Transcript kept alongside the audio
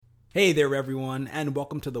Hey there, everyone, and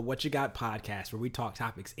welcome to the What You Got podcast, where we talk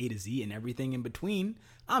topics A to Z and everything in between.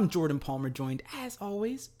 I'm Jordan Palmer, joined as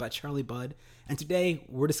always by Charlie Budd, and today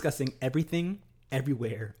we're discussing everything,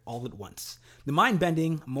 everywhere, all at once. The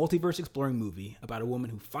mind-bending, multiverse-exploring movie about a woman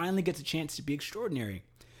who finally gets a chance to be extraordinary.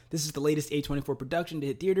 This is the latest A24 production to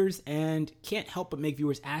hit theaters, and can't help but make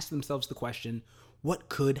viewers ask themselves the question, what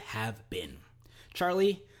could have been?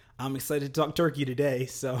 Charlie, I'm excited to talk turkey today,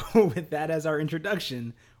 so with that as our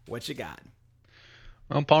introduction, what you got?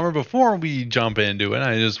 Well, Palmer, before we jump into it,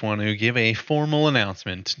 I just want to give a formal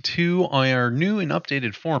announcement to our new and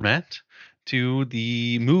updated format to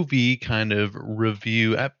the movie kind of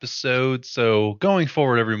review episode. So going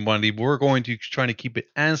forward, everybody, we're going to try to keep it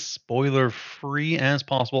as spoiler free as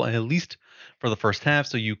possible, at least for the first half,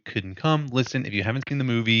 so you can come listen if you haven't seen the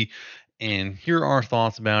movie and hear our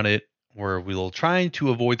thoughts about it, where we'll try to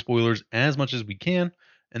avoid spoilers as much as we can.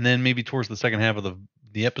 And then maybe towards the second half of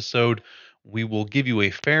the episode, we will give you a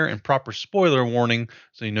fair and proper spoiler warning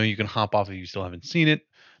so you know you can hop off if you still haven't seen it.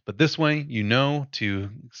 But this way, you know to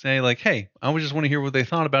say, like, hey, I would just want to hear what they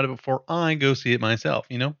thought about it before I go see it myself,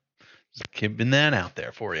 you know? Just keeping that out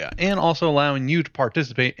there for you. And also allowing you to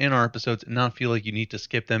participate in our episodes and not feel like you need to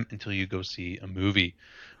skip them until you go see a movie.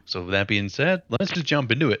 So with that being said, let's just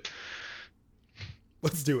jump into it.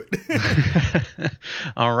 Let's do it.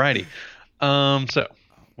 Alrighty. So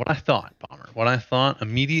what I thought, Palmer, what I thought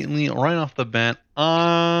immediately right off the bat,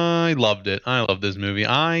 I loved it. I love this movie.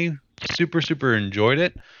 I super enjoyed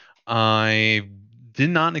it. I did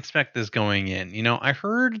not expect this going in. You know, I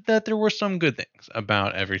heard that there were some good things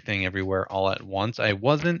about Everything Everywhere All at Once. I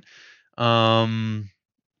wasn't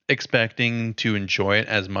expecting to enjoy it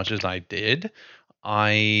as much as I did.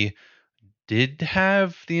 I did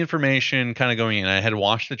have the information kind of going in. I had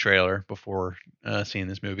watched the trailer before seeing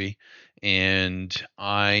this movie, and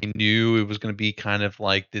I knew it was going to be kind of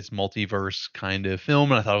like this multiverse kind of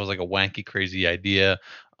film, and I thought it was like a wacky, crazy idea.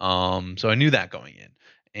 So I knew that going in,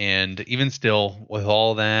 and even still, with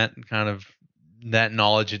all that kind of that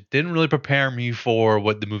knowledge, it didn't really prepare me for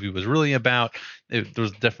what the movie was really about. There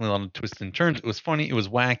was definitely a lot of twists and turns. It was funny. It was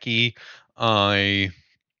wacky. I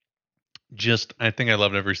think I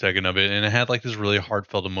loved every second of it, and it had like this really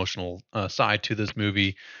heartfelt emotional side to this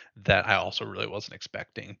movie that I also really wasn't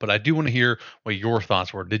expecting. But I do want to hear what your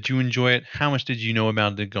thoughts were. Did you enjoy it? How much did you know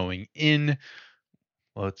about it going in?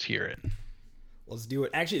 Let's hear it. Let's do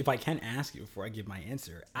it. Actually, if I can ask you before I give my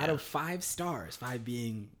answer, out of 5 stars, five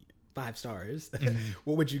being 5 stars,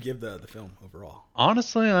 what would you give the film overall?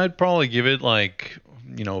 Honestly, I'd probably give it like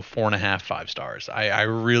 4.5, 5 stars. I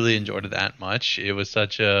really enjoyed it that much. It was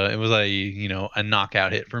a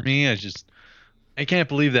knockout hit for me. I can't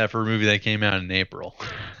believe that for a movie that came out in April.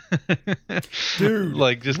 Dude,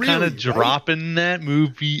 like just really, kind of right? dropping that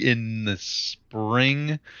movie in the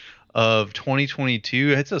spring of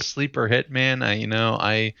 2022. It's a sleeper hit, man.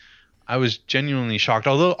 I was genuinely shocked.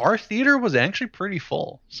 Although our theater was actually pretty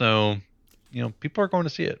full, so people are going to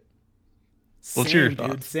see it. Let's hear your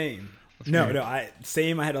thoughts. Dude, same. Let's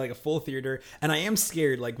Same. I had like a full theater, and I am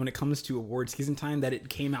scared, like when it comes to award season time, that it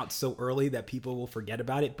came out so early that people will forget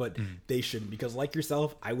about it. But they shouldn't, because like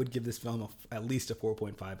yourself, I would give this film at least a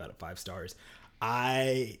 4.5 out of 5 stars.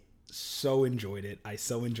 I so enjoyed it.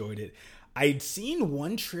 I'd seen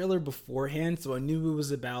one trailer beforehand, so I knew it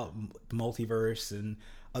was about multiverse and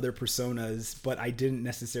other personas, but I didn't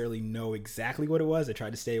necessarily know exactly what it was. I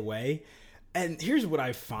tried to stay away. And here's what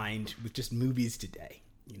I find with just movies today.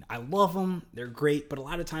 I love them. They're great, but a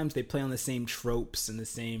lot of times they play on the same tropes and the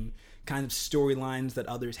same kind of storylines that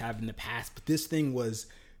others have in the past. But this thing was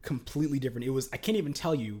completely different. I can't even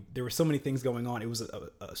tell you, there were so many things going on. It was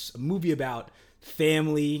a movie about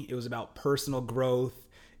family. It was about personal growth.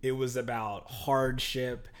 It was about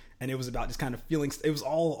hardship, and it was about just kind of feelings. It was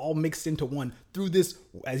all mixed into one through this,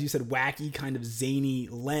 as you said, wacky kind of zany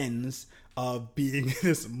lens of being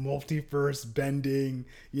this multiverse bending,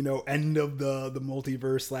 end of the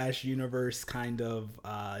multiverse / universe kind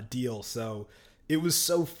of deal. So it was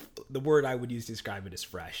the word I would use to describe it is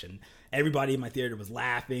fresh, and everybody in my theater was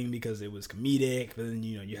laughing because it was comedic. But then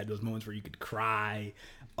you had those moments where you could cry.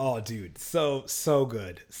 Oh, dude, so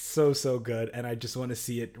good, so good, and I just want to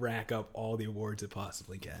see it rack up all the awards it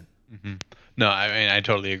possibly can. Mm-hmm. No, I mean, I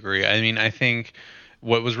totally agree. I mean, I think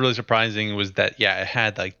what was really surprising was that, it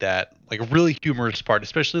had like that, like a really humorous part,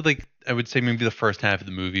 especially like I would say maybe the first half of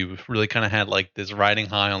the movie really kind of had like this riding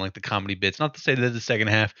high on like the comedy bits. Not to say that the second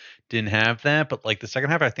half didn't have that, but like the second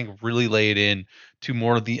half, I think really laid in to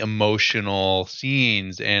more of the emotional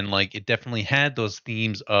scenes, and like it definitely had those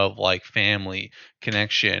themes of like family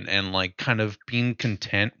connection and like kind of being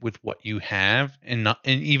content with what you have, and not,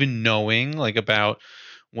 and even knowing like about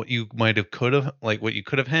what you might have could have like what you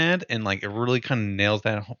could have had, and like it really kind of nails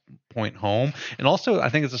that point home. And also I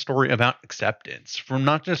think it's a story about acceptance from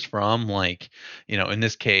not just from like, in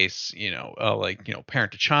this case, like,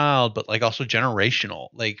 parent to child, but like also generational,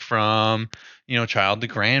 like from, child to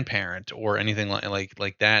grandparent or anything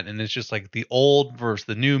like that. And it's just like the old versus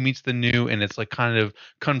the new meets the new, and it's like kind of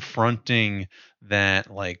confronting that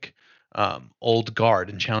like old guard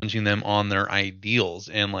and challenging them on their ideals.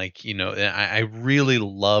 And like, I really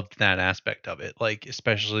loved that aspect of it, like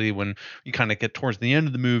especially when you kind of get towards the end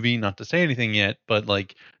of the movie, not to say anything yet, but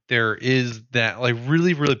like there is that like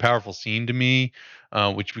really really powerful scene to me,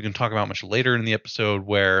 which we can talk about much later in the episode,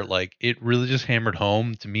 where like it really just hammered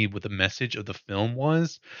home to me what the message of the film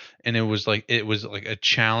was. And it was like a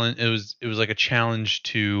challenge. It was like a challenge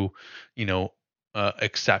to, you know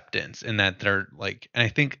acceptance, and that they're like, and I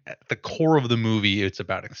think at the core of the movie it's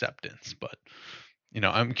about acceptance. But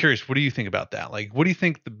I'm curious, what do you think about that? Like, what do you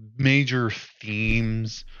think the major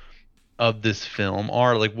themes of this film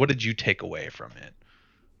are? Like, what did you take away from it?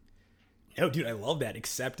 No, dude, I love that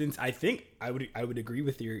acceptance. I think I would agree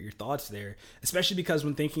with your thoughts there, especially because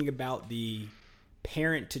when thinking about the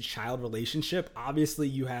parent to child relationship, obviously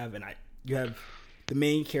you have the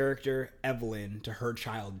main character Evelyn to her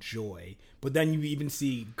child Joy, but then you even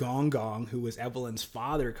see Gong Gong, who was Evelyn's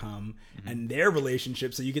father, come and their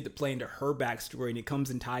relationship. So you get to play into her backstory, and it comes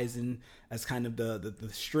and ties in as kind of the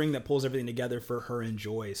string that pulls everything together for her and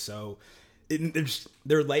Joy. So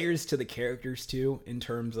there are layers to the characters too, in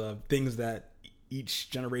terms of things that each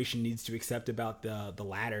generation needs to accept about the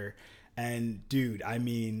latter. And dude, I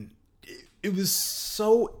mean, it was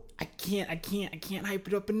so, I can't hype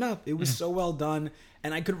it up enough. It was so well done,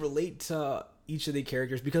 and I could relate to each of the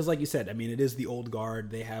characters because, like you said, I mean, it is the old guard.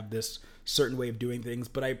 They have this certain way of doing things,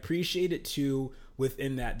 but I appreciate it too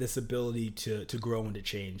within that, this ability to grow and to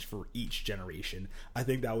change for each generation. I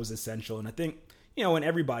think that was essential, and I think, in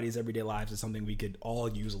everybody's everyday lives is something we could all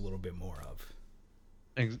use a little bit more of.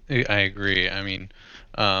 I agree. I mean,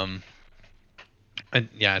 um,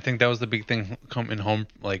 yeah, I think that was the big thing coming home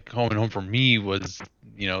for me was,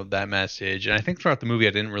 that message. And I think throughout the movie,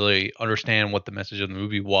 I didn't really understand what the message of the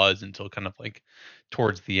movie was until kind of like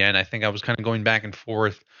towards the end. I think I was kind of going back and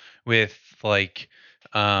forth with like,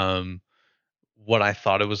 um, what I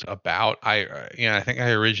thought it was about. I think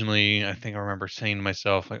I think I remember saying to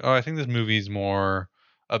myself like, oh, I think this movie's more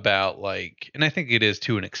about like, and I think it is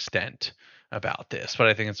to an extent about this, but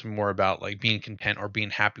I think it's more about like being content or being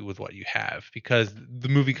happy with what you have, because the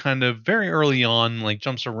movie kind of very early on like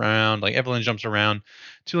jumps around, like Evelyn jumps around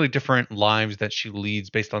to like different lives that she leads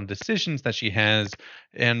based on decisions that she has.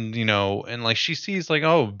 And and like she sees like,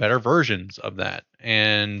 oh, better versions of that,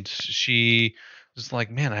 and she was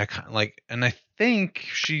like, man, I kind of like, and I think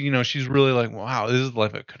she, she's really like, wow, this is the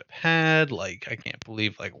life I could have had. Like, I can't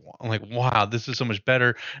believe, like, like, wow, this is so much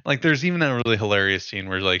better. Like, there's even that really hilarious scene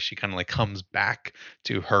where like she kind of like comes back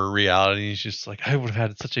to her reality. And she's just like, I would have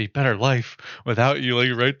had such a better life without you,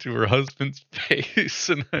 like, right to her husband's face.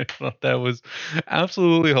 And I thought that was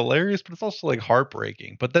absolutely hilarious, but it's also like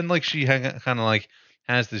heartbreaking. But then like she kind of like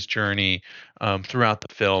has this journey throughout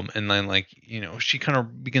the film, and then like she kind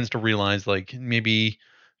of begins to realize like maybe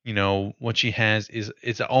what she has is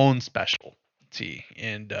its own specialty.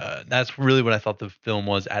 And that's really what I thought the film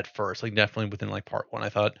was at first, like definitely within like part one I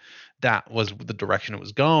thought that was the direction it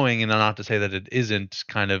was going. And not to say that it isn't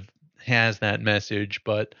kind of has that message,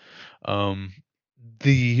 but um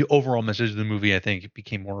the overall message of the movie I think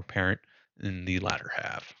became more apparent in the latter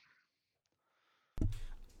half.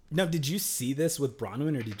 Now, did you see this with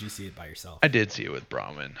Bronwyn, or did you see it by yourself? I did see it with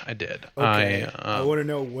Bronwyn. I did. Okay, I want to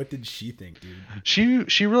know, what did she think, dude?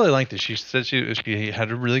 She really liked it. She said she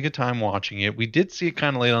had a really good time watching it. We did see it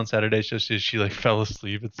kind of late on Saturday, just as she like fell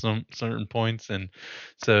asleep at some certain points, and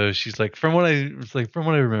so she's like, from what I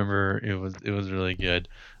remember, it was really good.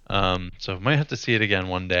 So might have to see it again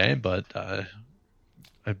one day, but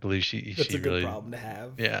I believe That's she a good really, problem to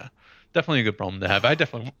have. yeah, definitely a good problem to have. I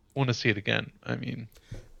definitely want to see it again. I mean,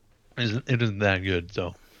 it isn't that good,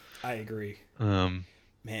 so I agree. um.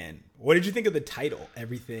 Man, what did you think of the title,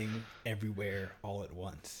 Everything, Everywhere, All at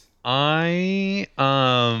Once? I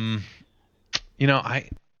I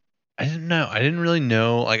didn't know. I didn't really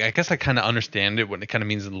know. Like, I guess I kind of understand it, what it kind of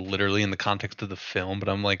means literally in the context of the film, but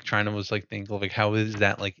I'm like trying to was like think of like how is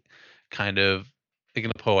that like kind of like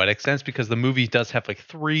in a poetic sense, because the movie does have like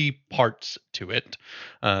three parts to it.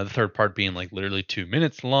 The third part being like literally 2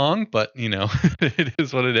 minutes long, but it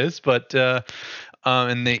is what it is. But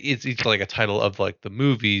and it's each like a title of like the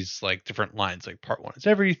movies, like different lines. Like part one is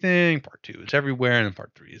everything, part two is everywhere, and then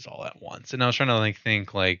part three is all at once. And I was trying to like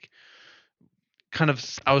think like kind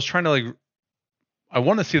of I was trying to like I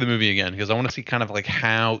want to see the movie again because I want to see kind of like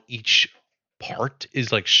how each part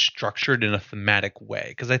is like structured in a thematic way.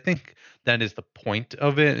 Because I think that is the point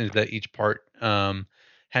of it, is that each part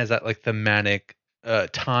has that like thematic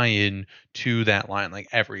tie-in to that line, like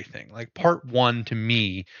everything. Like part one to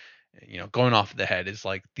me, going off the head is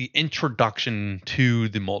like the introduction to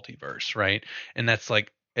the multiverse, right? And that's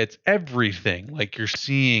like it's everything. Like you're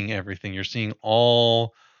seeing everything. You're seeing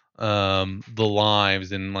all the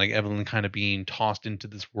lives and like Evelyn kind of being tossed into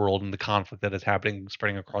this world and the conflict that is happening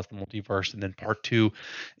spreading across the multiverse. And then part two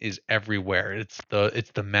is everywhere. It's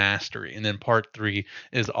the mastery. And then part three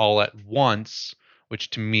is all at once,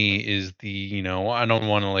 which to me is I don't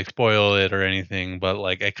want to like spoil it or anything, but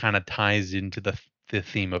like it kind of ties into the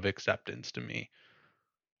theme of acceptance to me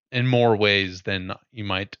in more ways than you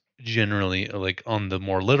might generally like on the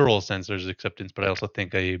more literal sense there's acceptance, but I also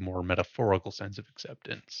think a more metaphorical sense of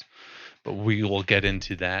acceptance, but we will get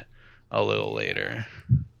into that a little later.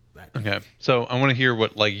 Okay, so I want to hear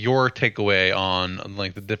what like your takeaway on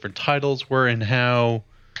like the different titles were and how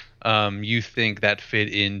you think that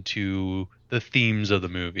fit into the themes of the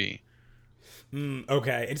movie.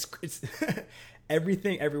 Okay, it's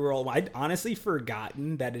everything everywhere all. I'd honestly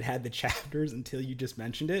forgotten that it had the chapters until you just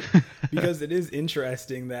mentioned it, because it is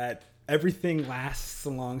interesting that everything lasts a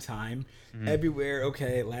long time. Everywhere,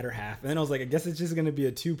 okay, latter half, and then I was like, I guess it's just going to be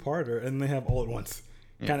a two-parter, and they have all at once,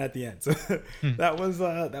 kind of at the end. So that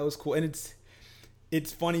was cool, and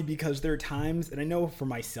it's funny because there are times, and I know for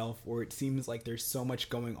myself, where it seems like there's so much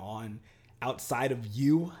going on outside of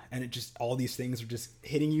you, and it just all these things are just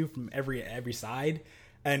hitting you from every side.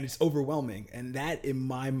 And it's overwhelming. And that, in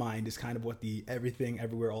my mind, is kind of what the everything,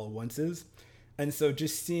 everywhere, all at once is. And so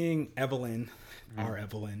just seeing Evelyn, our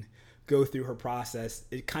Evelyn, go through her process,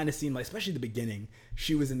 it kind of seemed like, especially the beginning,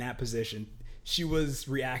 she was in that position. She was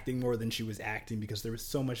reacting more than she was acting because there was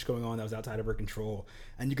so much going on that was outside of her control.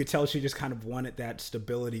 And you could tell she just kind of wanted that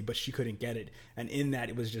stability, but she couldn't get it. And in that,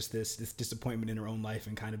 it was just this disappointment in her own life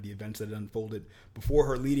and kind of the events that had unfolded before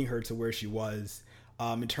her, leading her to where she was.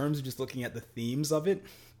 In terms of just looking at the themes of it,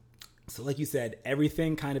 so like you said,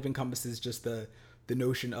 everything kind of encompasses just the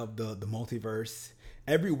notion of the multiverse.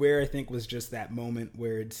 Everywhere, I think, was just that moment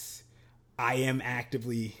where I am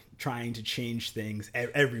actively trying to change things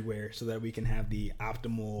everywhere so that we can have the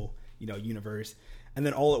optimal, universe. And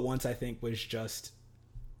then all at once, I think, was just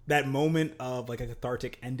that moment of like a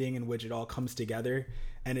cathartic ending in which it all comes together.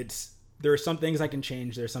 And there are some things I can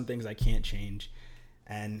change. There are some things I can't change.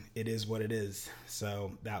 And it is what it is.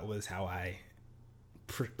 So that was how I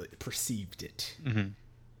perceived it. Mm-hmm.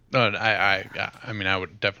 No, I mean, I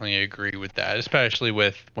would definitely agree with that, especially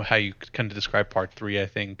with how you kind of describe part three. I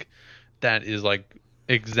think that is like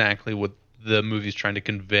exactly what the movie's trying to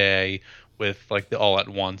convey with like the all at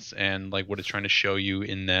once and like what it's trying to show you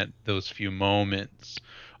in those few moments.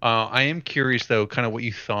 I am curious though, kind of what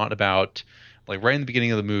you thought about like right in the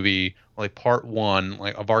beginning of the movie, like part one,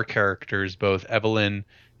 like of our characters, both Evelyn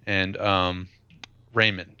and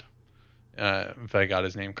Raymond. If I got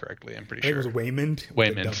his name correctly, I'm pretty sure. It was Waymond.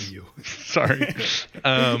 Waymond. Sorry.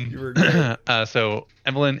 You were great. So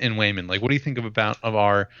Evelyn and Waymond, like, what do you think of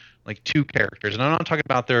our like two characters? And I'm not talking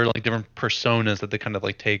about their like different personas that they kind of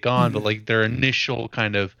like take on, but like their initial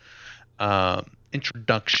kind of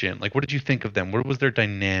introduction. Like, what did you think of them? What was their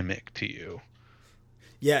dynamic to you?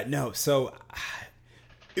 Yeah, no. So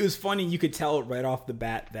it was funny. You could tell right off the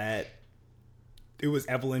bat that it was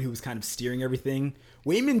Evelyn who was kind of steering everything.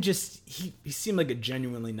 Waymond he seemed like a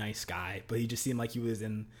genuinely nice guy, but he just seemed like he was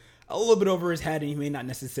in a little bit over his head, and he may not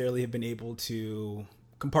necessarily have been able to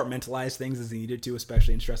compartmentalize things as he needed to,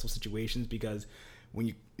 especially in stressful situations, because when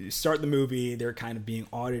you start the movie, they're kind of being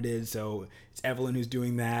audited. So it's Evelyn who's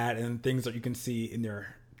doing that, and things that you can see in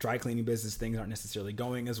their dry cleaning business, things aren't necessarily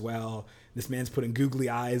going as well. This man's putting googly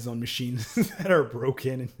eyes on machines that are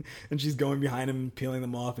broken, and she's going behind him, peeling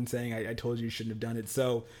them off and saying, I told you shouldn't have done it.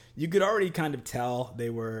 So you could already kind of tell they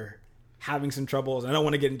were having some troubles. I don't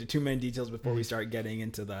want to get into too many details before we start getting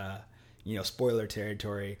into the, spoiler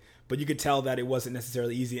territory, but you could tell that it wasn't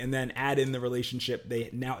necessarily easy. And then add in the relationship. They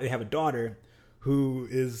have a daughter who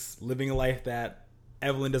is living a life that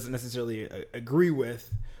Evelyn doesn't necessarily agree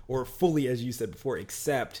with or fully, as you said before,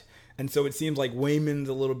 accept. And so it seems like Waymond's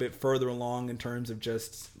a little bit further along in terms of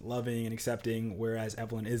just loving and accepting, whereas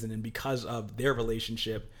Evelyn isn't. And because of their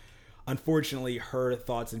relationship, unfortunately, her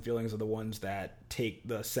thoughts and feelings are the ones that take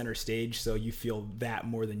the center stage. So you feel that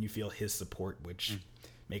more than you feel his support, which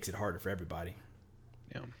makes it harder for everybody.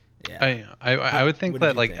 Yeah. I would think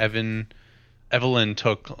that like Evelyn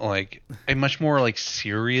took like a much more like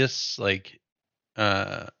serious like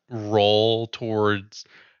role towards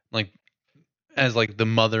like as like the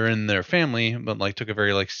mother in their family, but like took a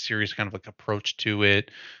very like serious kind of like approach to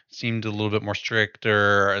it. Seemed a little bit more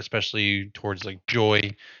stricter, especially towards like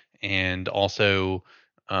Joy, and also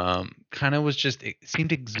kind of was just it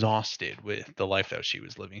seemed exhausted with the life that she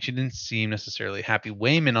was living. She didn't seem necessarily happy.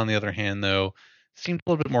 Wayman, on the other hand, though, seemed a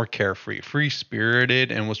little bit more carefree, free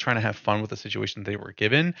spirited, and was trying to have fun with the situation they were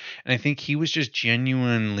given. And I think he was just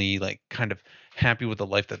genuinely like kind of happy with the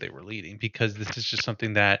life that they were leading, because this is just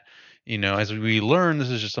something that, as we learn, this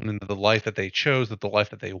is just something that the life that they chose, that the life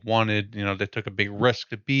that they wanted, they took a big risk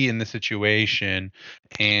to be in this situation.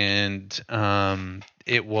 And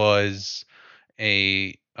it was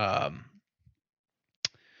a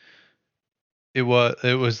it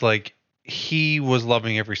was like he was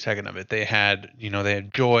loving every second of it. They had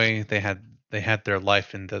joy, they had their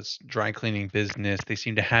life in this dry cleaning business. They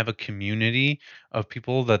seem to have a community of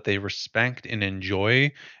people that they respect and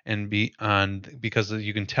enjoy, and because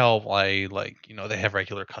you can tell why, like, they have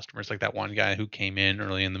regular customers, like that one guy who came in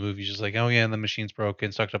early in the movie just like, oh yeah, the machine's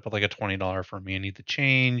broken, sucked up with like a $20 for me, I need the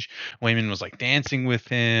change. Wayman was like dancing with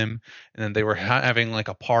him, and then they were having like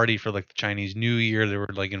a party for like the Chinese New Year. They were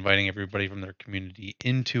like inviting everybody from their community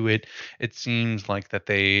into it. It seems like that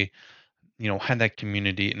they, had that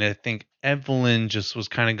community, and I think Evelyn just was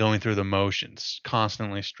kind of going through the motions,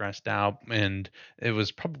 constantly stressed out, and it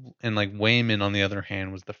was probably, and like Wayman, on the other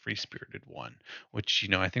hand, was the free spirited one, which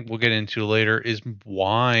I think we'll get into later, is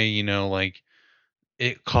why like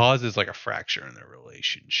it causes like a fracture in their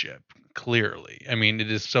relationship. Clearly, I mean, it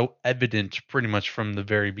is so evident pretty much from the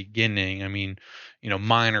very beginning. I mean,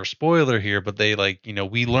 minor spoiler here, but they, like,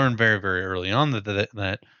 we learn very very early on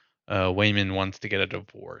that Wayman wants to get a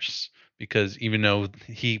divorce, because even though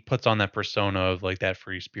he puts on that persona of like that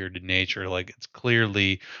free spirited nature, like it's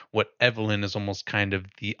clearly what Evelyn is almost kind of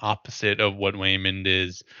the opposite of what Wayman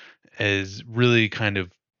is really kind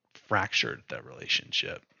of fractured that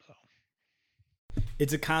relationship. So,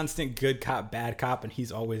 It's a constant good cop, bad cop, and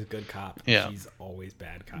he's always good cop. And yeah. she's always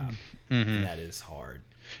bad cop, Mm-hmm. and that is hard.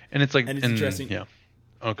 And it's like, And it's interesting. Yeah.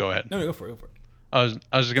 Oh, go ahead. No, go for it. Go for it. I was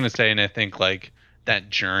just gonna say, and I think like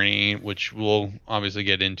that journey, which we'll obviously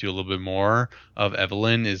get into a little bit more of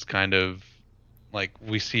Evelyn, is kind of like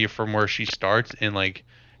we see from where she starts and like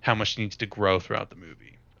how much she needs to grow throughout the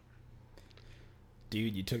movie.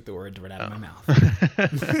 Dude, you took the words right out of my mouth.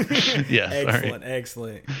 Yes. Excellent,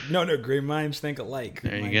 excellent. No, great minds think alike.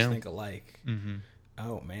 There Great you minds go. think alike. Mm-hmm.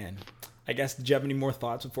 Oh man, I guess, did you have any more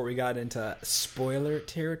thoughts before we got into spoiler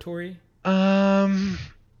territory?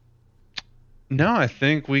 No, I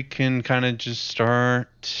think we can kind of just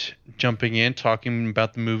start jumping in, talking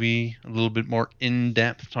about the movie a little bit more in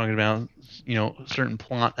depth, talking about, certain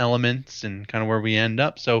plot elements and kind of where we end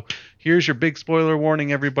up. So here's your big spoiler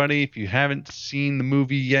warning, everybody. If you haven't seen the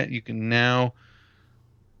movie yet, you can now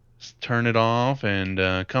turn it off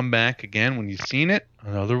and come back again when you've seen it.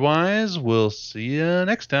 Otherwise, we'll see you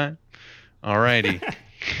next time. Alrighty.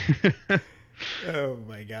 Oh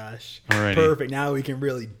my gosh. Alrighty. Perfect. Now we can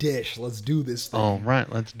really dish. Let's do this thing. All right,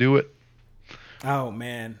 let's do it. Oh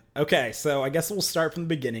man. Okay, so I guess we'll start from the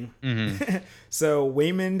beginning. Mm-hmm. So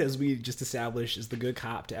Waymond, as we just established, is the good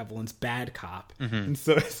cop to Evelyn's bad cop, Mm-hmm. and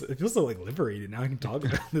so it feels so like liberated. Now I can talk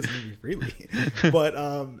about this movie freely. But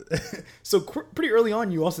so pretty early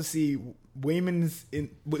on, you also see Wayman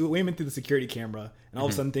through the security camera, and all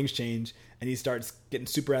of a sudden things change, and he starts getting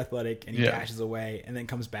super athletic, and he dashes away, and then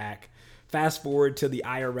comes back. Fast forward to the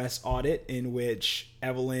IRS audit, in which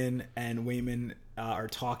Evelyn and Wayman are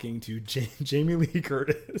talking to Jamie Lee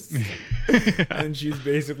Curtis. And she's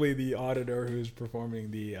basically the auditor who's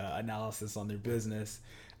performing the analysis on their business.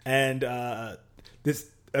 And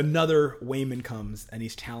another Wayman comes, and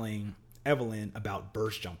he's telling Evelyn about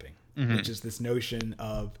burst jumping, which is this notion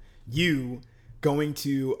of you going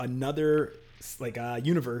to another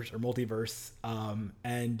universe or multiverse,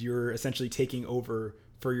 and you're essentially taking over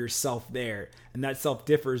for yourself there, and that self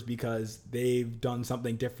differs because they've done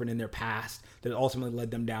something different in their past that ultimately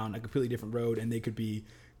led them down a completely different road, and they could be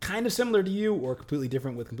kind of similar to you or completely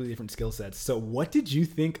different with completely different skill sets. So what did you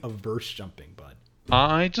think of burst jumping, bud?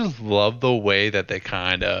 I just love the way that they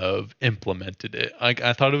kind of implemented it. Like,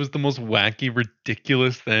 I thought it was the most wacky,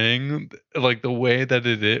 ridiculous thing. Like the way that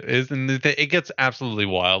it is, and it gets absolutely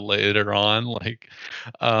wild later on.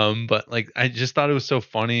 But like, I just thought it was so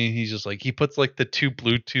funny. He's just like, he puts like the two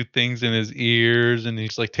Bluetooth things in his ears, and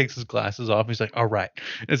he's like takes his glasses off. He's like, all right,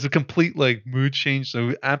 it's a complete like mood change.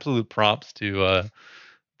 So absolute props to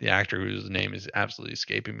the actor whose name is absolutely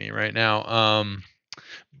escaping me right now.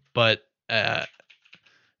 But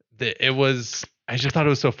it was, I just thought it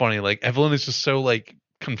was so funny. Like, Evelyn is just so like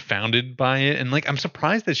confounded by it, and like I'm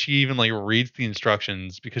surprised that she even like reads the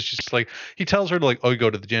instructions, because she's just like, he tells her to like, oh, you go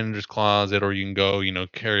to the janitor's closet, or you can go,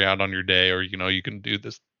 carry out on your day, or you can do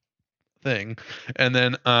this thing. And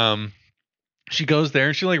then she goes there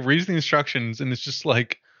and she like reads the instructions, and it's just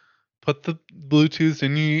like, put the Bluetooth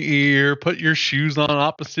in your ear, put your shoes on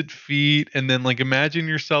opposite feet, and then like imagine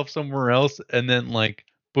yourself somewhere else, and then like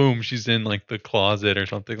boom, she's in like the closet or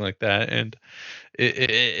something like that. And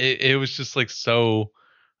it was just like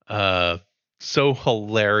uh so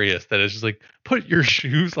hilarious that it's just like, put your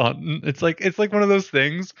shoes on. It's like one of those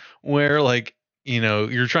things where like,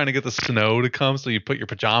 you're trying to get the snow to come, so you put your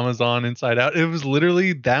pajamas on inside out. It was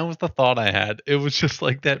literally, that was the thought I had. It was just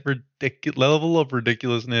like that ridiculous level of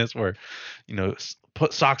ridiculousness where,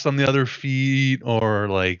 put socks on the other feet, or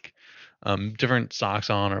like different socks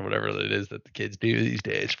on, or whatever it is that the kids do these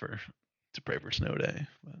days to pray for snow day.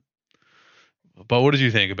 But what did you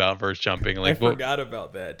think about verse jumping? I forgot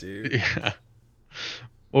about that, dude. Yeah.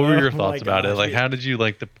 What were your thoughts about it? Like, yeah. how did you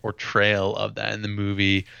like the portrayal of that in the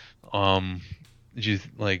movie? Did you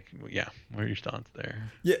like, yeah, what are your thoughts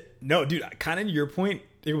there? Yeah, no, dude, kind of your point,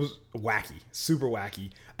 it was wacky, super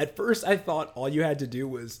wacky. At first, I thought all you had to do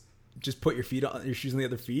was just put your shoes on the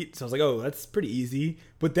other feet. So I was like, oh, that's pretty easy.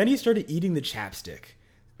 But then he started eating the chapstick.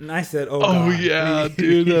 And I said, oh God, yeah, please.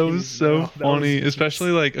 dude, that was so funny.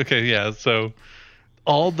 Especially like, okay, yeah, so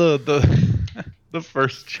all the the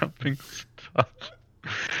first jumping stuff.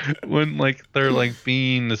 When like they're like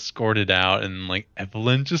being escorted out, and like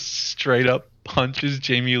Evelyn just straight up punches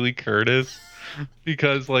Jamie Lee Curtis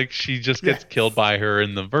because like she just gets killed by her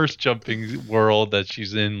in the verse jumping world that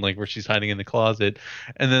she's in, like where she's hiding in the closet.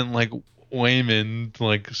 And then like Wayman,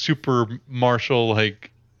 like super marshal, like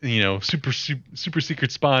super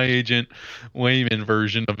secret spy agent Wayman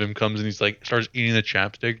version of him comes, and he's like starts eating the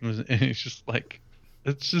chapstick, and he's just like,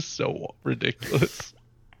 it's just so ridiculous.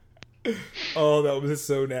 Oh, that was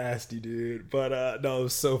so nasty, dude. But no, it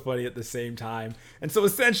was so funny at the same time. And so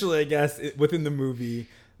essentially, I guess, within the movie,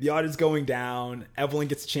 the audit's going down. Evelyn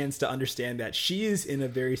gets a chance to understand that she is in a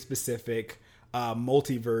very specific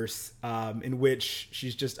multiverse in which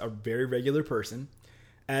she's just a very regular person.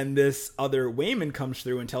 And this other Wayman comes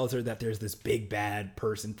through and tells her that there's this big bad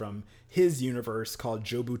person from his universe called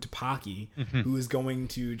Jobu Tupaki, who is going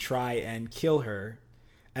to try and kill her.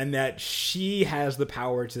 And that she has the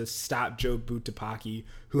power to stop Jobu Tupaki,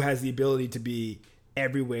 who has the ability to be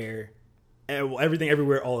everywhere, everything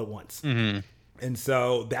everywhere all at once. And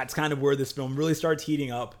so that's kind of where this film really starts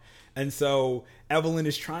heating up. And so Evelyn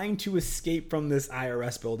is trying to escape from this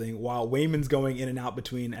IRS building while Wayman's going in and out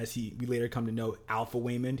between, as we later come to know, Alpha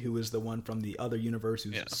Wayman, who is the one from the other universe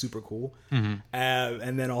who's super cool.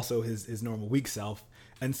 And then also his normal weak self.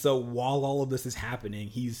 And so while all of this is happening,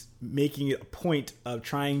 he's making it a point of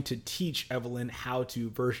trying to teach Evelyn how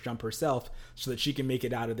to verse jump herself so that she can make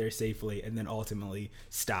it out of there safely and then ultimately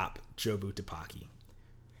stop Jobu Tupaki.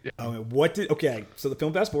 Okay, so the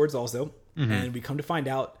film fast forwards also, and we come to find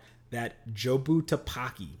out that Jobu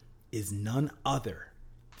Tupaki is none other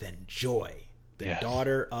than Joy, the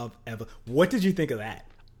daughter of Eva. What did you think of that?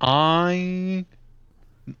 I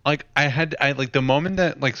like the moment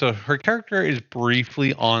that, like, so her character is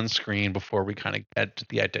briefly on screen before we kind of get to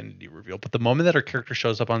the identity reveal, but the moment that her character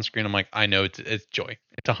shows up on screen, I'm like, I know it's Joy.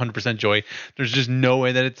 It's 100% Joy. There's just no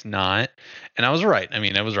way that it's not. And I was right. I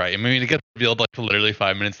mean, it gets revealed like literally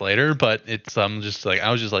 5 minutes later, but it's just like,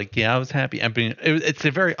 I was just like, yeah, I was happy. I mean, it's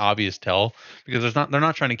a very obvious tell, because they're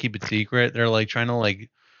not trying to keep it secret. They're like trying to, like,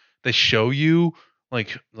 they show you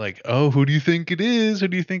like, oh, who do you think it is? Who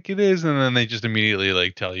do you think it is? And then they just immediately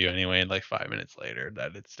like tell you anyway, and like 5 minutes later,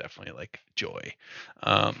 that it's definitely like Joy.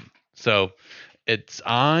 So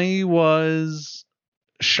I was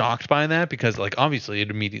shocked by that, because like obviously it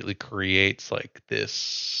immediately creates like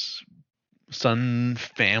this son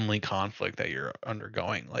family conflict that you're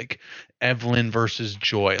undergoing, like Evelyn versus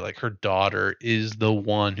Joy. Like her daughter is the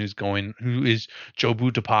one who is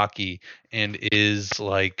Jobu Tupaki, and is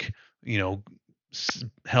like,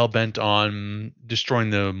 hell bent on destroying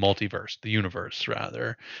the multiverse, the universe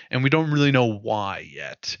rather, and we don't really know why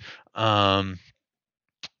yet. And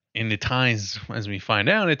it ties, as we find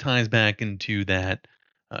out, it ties back into that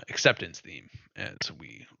acceptance theme, as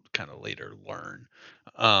we kind of later learn.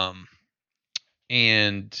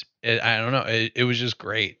 And I don't know, it was just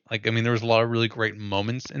great. Like, I mean, there was a lot of really great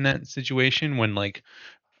moments in that situation when like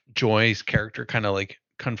Joy's character kind of like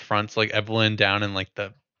confronts like Evelyn down in like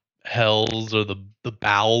the hells or the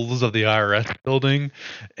bowels of the IRS building,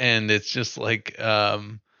 and it's just like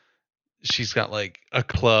she's got like a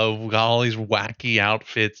club, got all these wacky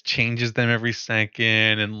outfits, changes them every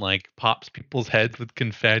second, and like pops people's heads with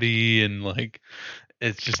confetti, and like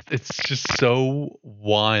it's just so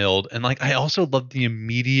wild. And like I also love the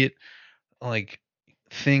immediate like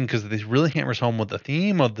thing, because this really hammers home what the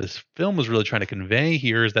theme of this film was really trying to convey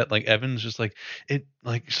here, is that like Evan's just like, it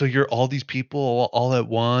like, so you're all these people all at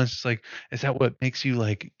once. It's like, is that what makes you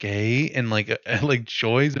like gay? And like like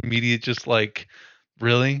Joy's immediate just like,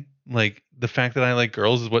 really, like the fact that I like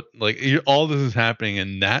girls is what, like all this is happening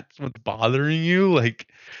and that's what's bothering you. Like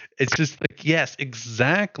it's just like, yes,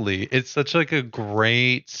 exactly. It's such like a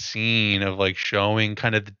great scene of like showing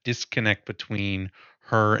kind of the disconnect between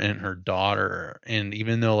her and her daughter. And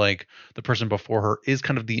even though like the person before her is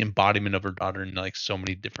kind of the embodiment of her daughter in like so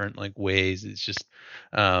many different like ways, it's just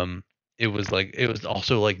um it was like, it was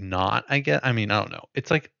also like not, I guess, I mean, I don't know,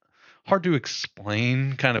 it's like hard to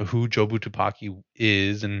explain kind of who Jobu Tupaki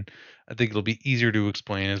is, and I think it'll be easier to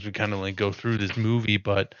explain as we kind of like go through this movie.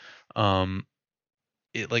 But um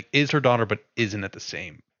it like is her daughter but isn't at the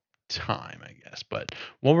same time, I guess. But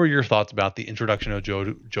what were your thoughts about the introduction of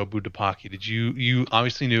Jobu Tupaki? Did you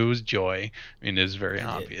obviously knew it was Joy? I mean, it's very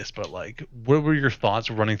I did. obvious, but like what were your thoughts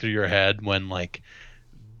running through your head when like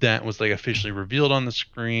that was like officially revealed on the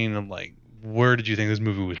screen, and like where did you think this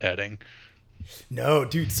movie was heading? No,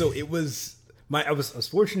 dude. So it was I was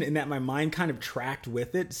fortunate in that my mind kind of tracked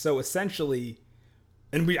with it. So essentially,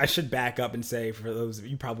 and I should back up and say, for those of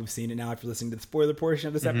you probably have seen it now after listening to the spoiler portion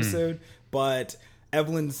of this episode, but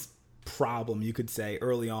Evelyn's problem, you could say,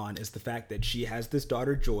 early on is the fact that she has this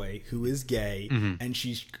daughter Joy who is gay, and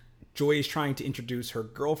Joy is trying to introduce her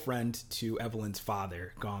girlfriend to Evelyn's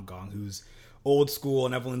father, Gong Gong, who's old school,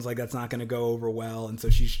 and Evelyn's like, that's not going to go over well, and so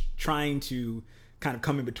she's trying to kind of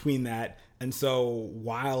come in between that. And so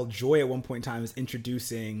while Joy at one point in time is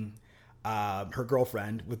introducing her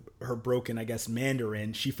girlfriend with her broken, I guess,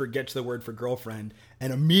 Mandarin, she forgets the word for girlfriend,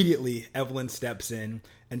 and immediately Evelyn steps in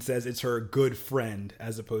and says it's her good friend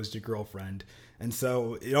as opposed to girlfriend. And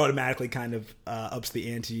so it automatically kind of ups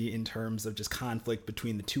the ante in terms of just conflict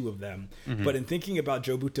between the two of them. But in thinking about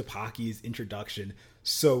Jobu Tapaki's introduction,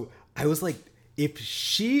 so I was like, if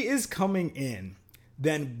she is coming in,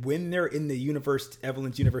 then when they're in the universe,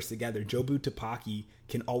 Evelyn's universe together, Jobu Tupaki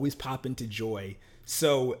can always pop into Joy.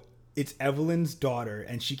 So it's Evelyn's daughter,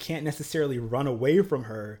 and she can't necessarily run away from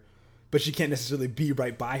her, but she can't necessarily be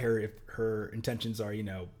right by her if her intentions are,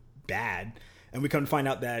 bad. And we come to find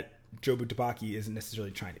out that Jobu Tupaki isn't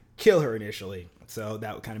necessarily trying to kill her initially. So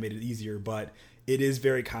that kind of made it easier, but it is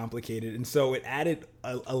very complicated. And so it added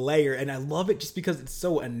a layer, and I love it just because it's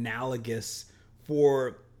so analogous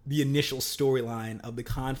for the initial storyline of the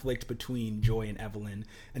conflict between Joy and Evelyn.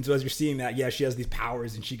 And so as you're seeing that, yeah, she has these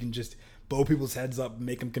powers and she can just blow people's heads up,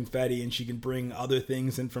 make them confetti, and she can bring other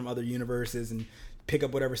things in from other universes and pick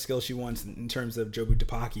up whatever skill she wants in terms of Jobu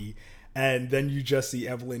Tupaki. And then you just see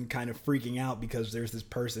Evelyn kind of freaking out because there's this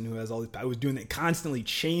person who has all these powers doing it, constantly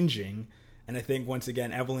changing. And I think once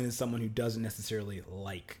again, Evelyn is someone who doesn't necessarily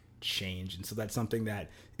like change. And so that's something that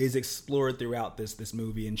is explored throughout this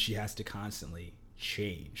movie, and she has to constantly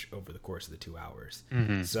change over the course of the 2 hours.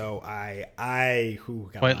 So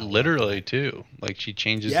Quite literally too, like she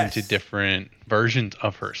changes into different versions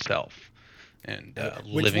of herself, and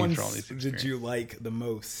living through all these experiences. Did you like the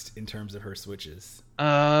most in terms of her switches?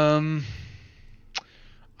 I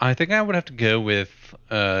think I would have to go with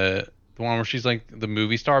the one where she's like the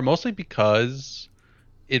movie star, mostly because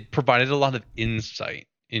it provided a lot of insight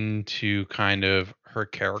into kind of her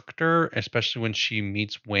character, especially when she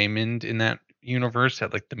meets Waymond in that universe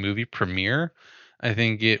at like the movie premiere. I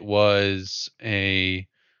think it was a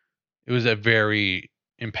very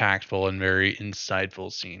impactful and very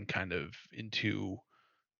insightful scene kind of into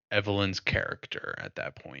Evelyn's character at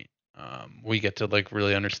that point. We get to like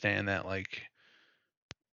really understand that like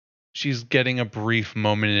she's getting a brief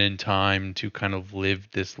moment in time to kind of live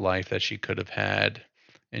this life that she could have had,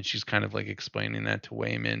 and she's kind of like explaining that to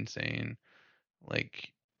Waymond, saying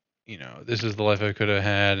like, this is the life I could have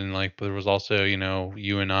had, and like, but there was also,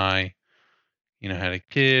 you and I, had a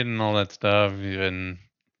kid and all that stuff. And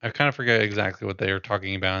I kind of forget exactly what they were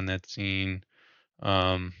talking about in that scene.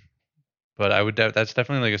 Um, but I would, that's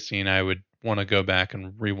definitely like a scene I would want to go back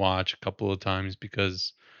and rewatch a couple of times,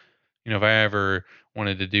 because, if I ever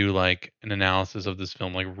wanted to do like an analysis of this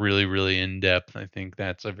film, like really, really in depth, I think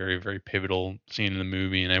that's a very, very pivotal scene in the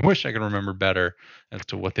movie. And I wish I could remember better as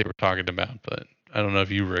to what they were talking about, but I don't know if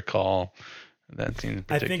you recall that scene in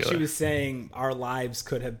particular. I think she was saying our lives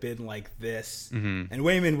could have been like this. And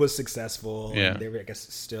Waymond was successful. Yeah. And they were, I guess,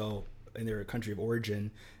 still in their country of origin.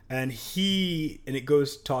 And it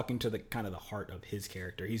goes talking to the kind of the heart of his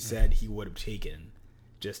character. He said he would have taken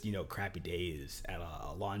just, crappy days at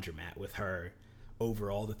a laundromat with her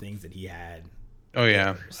over all the things that he had Oh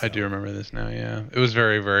yeah, there. I So, do remember this now. Yeah, it was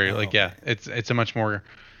very, very like oh yeah. man. It's a much more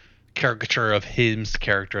caricature of his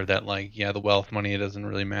character that like yeah, the wealth, money, it doesn't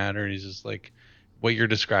really matter. He's just like what you're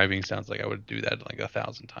describing sounds like I would do that like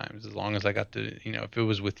 1,000 times as long as I got to if it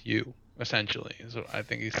was with you essentially is what I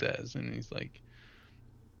think he says, and he's like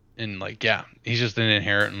and like yeah, he's just an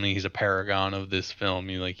inherently he's a paragon of this film.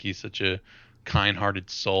 He's such a kind-hearted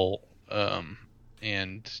soul,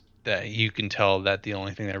 and that you can tell that the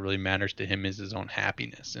only thing that really matters to him is his own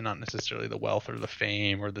happiness and not necessarily the wealth or the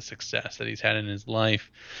fame or the success that he's had in his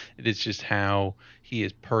life. It is just how he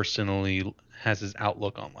is personally has his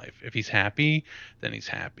outlook on life. If he's happy, then he's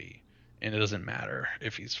happy, and it doesn't matter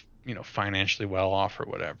if he's financially well off or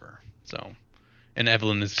whatever. So and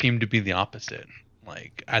Evelyn seemed to be the opposite.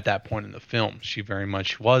 Like at that point in the film, she very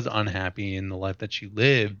much was unhappy in the life that she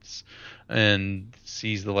lives, and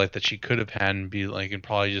sees the life that she could have had and be like, and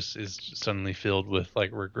probably just is suddenly filled with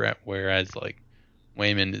like regret. Whereas like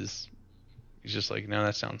Wayman he's just like, no,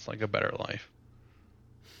 that sounds like a better life.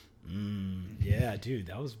 Yeah, dude,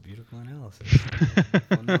 that was beautiful analysis.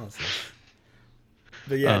 Beautiful analysis.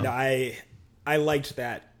 But yeah, no, I liked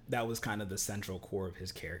that. That was kind of the central core of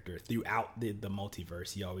his character throughout the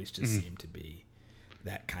multiverse. He always just seemed to be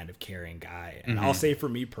that kind of caring guy. And I'll say for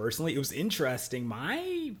me personally, it was interesting.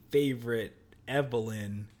 My favorite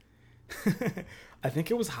Evelyn, I think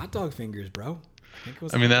it was hot dog fingers, bro.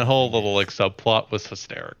 I mean, that whole little like subplot was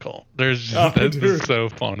hysterical. That's just so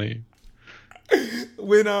funny.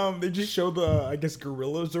 When they just show the I guess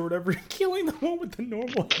gorillas or whatever killing the one with the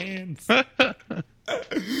normal hands.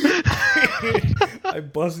 I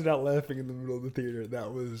busted out laughing in the middle of the theater.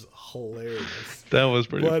 That was hilarious. That was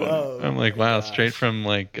pretty funny. I'm like, wow, straight from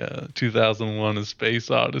like 2001: A Space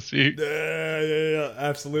Odyssey. Yeah,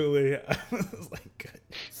 absolutely. I was like,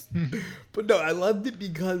 goodness. But no, I loved it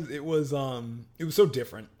because it was so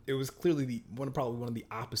different. It was clearly probably one of the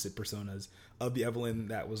opposite personas of the Evelyn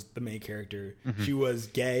that was the main character. She was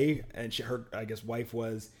gay, and her I guess wife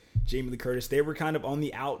was Jamie Lee Curtis. They were kind of on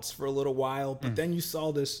the outs for a little while, but then you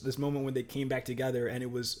saw this moment when they came back together, and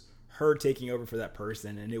it was her taking over for that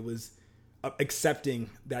person, and it was accepting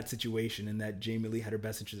that situation, and that Jamie Lee had her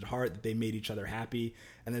best interest at heart, that they made each other happy.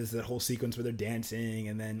 And there's that whole sequence where they're dancing,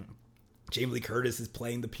 and then Jamie Lee Curtis is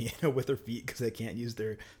playing the piano with her feet because they can't use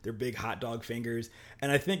their big hot dog fingers.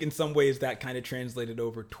 And I think in some ways that kind of translated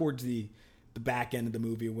over towards the back end of the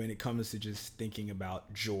movie when it comes to just thinking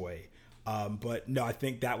about joy. But no, I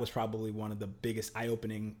think that was probably one of the biggest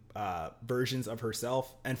eye-opening versions of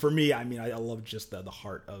herself. And for me, I mean, I love just the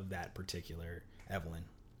heart of that particular Evelyn.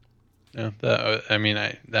 Yeah,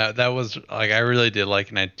 that was like I really did like,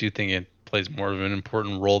 and I do think it plays more of an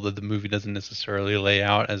important role that the movie doesn't necessarily lay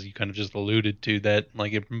out, as you kind of just alluded to. That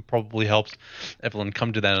like it probably helps Evelyn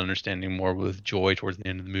come to that understanding more with Joy towards the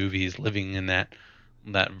end of the movie. He's living in that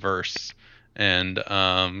verse. And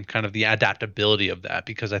kind of the adaptability of that,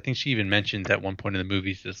 because I think she even mentions at one point in the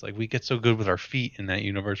movie, just like, we get so good with our feet in that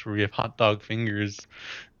universe where we have hot dog fingers,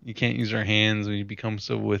 you can't use our hands, and we become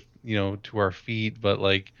so with to our feet. But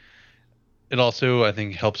like it also I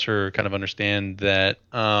think helps her kind of understand that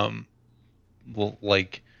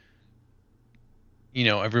like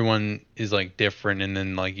everyone is like different, and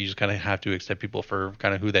then like you just kind of have to accept people for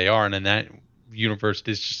kind of who they are, and then that universe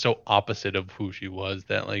is just so opposite of who she was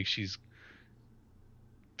that like she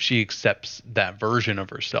accepts that version of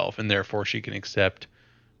herself, and therefore she can accept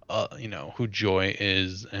who Joy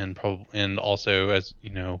is, and also as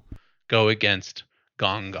go against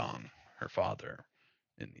Gong Gong, her father,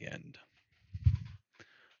 in the end.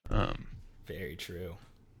 Very true.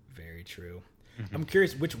 I'm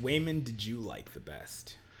curious, which Wayman did you like the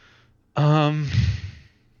best? Well,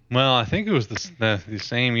 I think it was the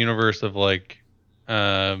same universe of like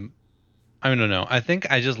I don't know. I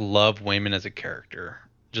think I just love Wayman as a character,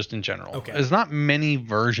 just in general. Okay. There's not many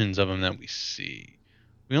versions of him that we see.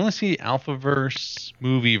 We only see Alphaverse,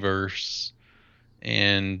 Movieverse,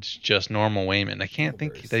 and just normal Wayman. I can't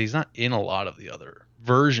think that he's not in a lot of the other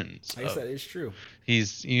versions. I guess that is true.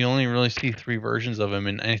 You only really see 3 versions of him,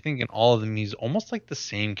 and I think in all of them he's almost like the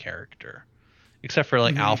same character, except for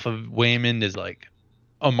like Alpha Wayman is like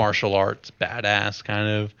a martial arts badass kind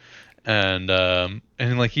of, and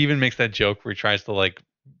like he even makes that joke where he tries to like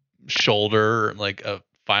shoulder like a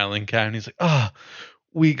filing cabinet. He's like,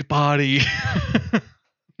 weak body.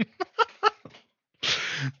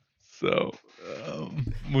 So,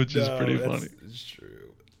 which is pretty funny. That's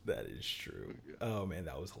true. That is true. Oh man,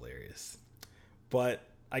 that was hilarious. But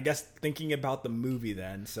I guess thinking about the movie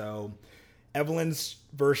then, so Evelyn's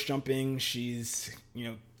verse jumping, she's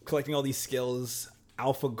collecting all these skills.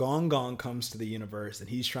 Alpha Gong Gong comes to the universe, and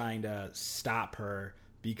he's trying to stop her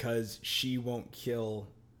because she won't kill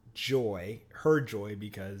her Joy,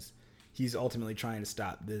 because he's ultimately trying to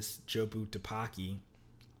stop this Jobu Tupaki.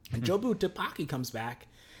 And Jobu Tupaki comes back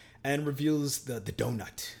and reveals the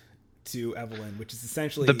donut to Evelyn, which is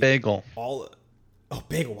essentially The bagel.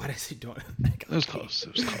 Bagel. Why did I say donut? It was close.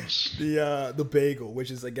 It was close. The bagel,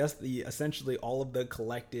 which is, I guess, essentially all of the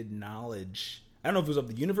collected knowledge. I don't know if it was of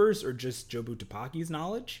the universe or just Jobu Tupaki's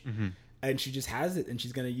knowledge. Mm-hmm. And she just has it, and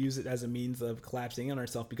she's going to use it as a means of collapsing on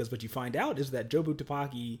herself, because what you find out is that Jobu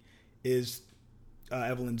Tupaki is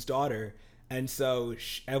Evelyn's daughter. And so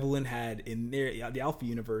Evelyn had, in the Alpha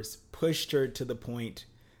universe, pushed her to the point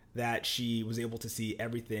that she was able to see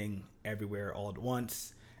everything everywhere all at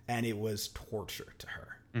once, and it was torture to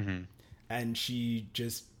her. Mm-hmm. And she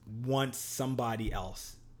just wants somebody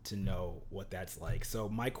else to know what that's like. So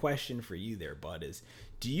my question for you there, Bud, is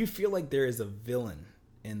do you feel like there is a villain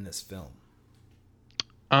in this film?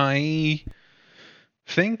 I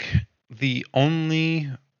think I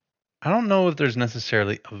don't know if there's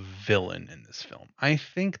necessarily a villain in this film. I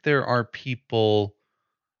think there are people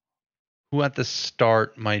who at the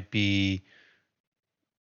start might be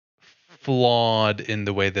flawed in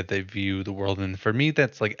the way that they view the world. And for me,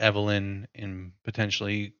 that's like Evelyn and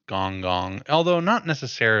potentially Gong Gong, although not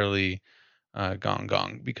necessarily Gong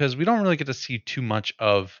Gong, because we don't really get to see too much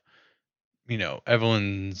of,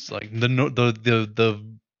 Evelyn's like the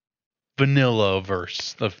vanilla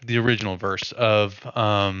verse, the original verse of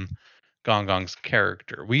Gong Gong's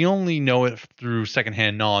character. We only know it through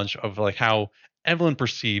secondhand knowledge of like how Evelyn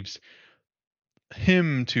perceives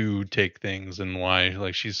him to take things, and why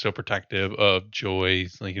like she's so protective of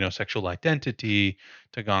Joy's like sexual identity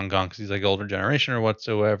to Gong Gong because he's like older generation or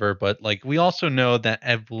whatsoever. But like we also know that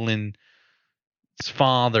Evelyn's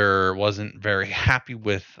father wasn't very happy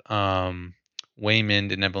with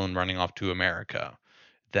Waymond and Evelyn running off to America,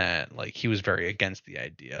 that like he was very against the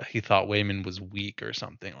idea. He thought Waymond was weak or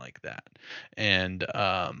something like that. And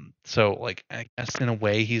so like I guess in a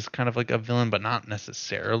way he's kind of like a villain, but not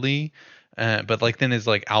necessarily. But like then his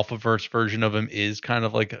like Alphaverse version of him is kind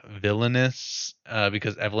of like villainous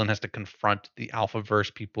because Evelyn has to confront the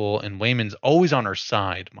Alphaverse people, and Waymond's always on her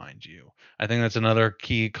side, mind you. I think that's another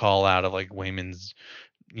key call out of like Waymond's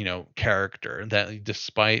character, that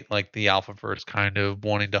despite like the Alphaverse kind of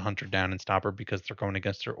wanting to hunt her down and stop her because they're going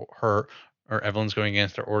against her or Evelyn's going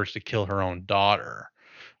against her orders to kill her own daughter,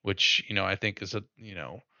 which I think is a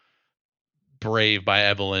brave by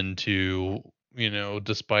Evelyn to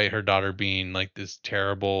despite her daughter being like this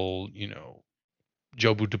terrible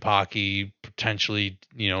Jobu Tupaki, potentially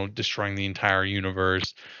destroying the entire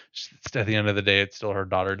universe. At the end of the day, it's still her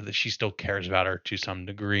daughter, that she still cares about her to some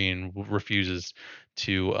degree and refuses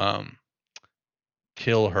to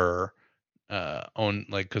kill her own,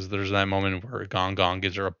 like, because there's that moment where Gong Gong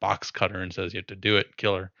gives her a box cutter and says you have to do it,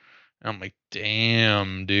 kill her. And I'm like,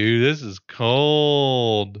 damn, dude, this is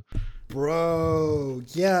cold. Bro,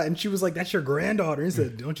 yeah. And she was like, that's your granddaughter. And he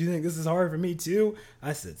said, don't you think this is hard for me too?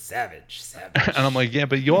 I said, savage. And I'm like, yeah,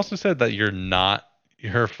 but you also said that you're not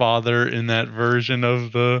her father in that version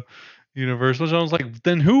of the universe. So I was like,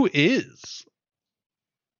 then who is?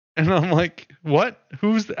 And I'm like, what?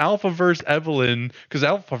 Who's the Alphaverse Evelyn? Because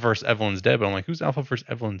Alphaverse Evelyn's dead, but I'm like, who's Alphaverse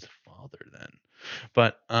Evelyn's father then?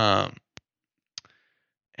 But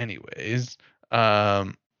anyways,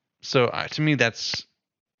 so to me that's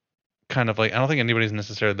kind of like, I don't think anybody's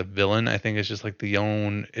necessarily the villain. I think it's just like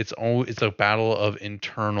it's a battle of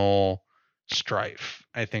internal strife,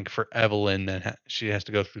 I think, for Evelyn that she has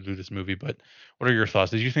to go through this movie. But what are your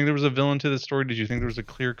thoughts? Did you think there was a villain to this story? Did you think there was a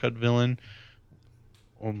clear-cut villain?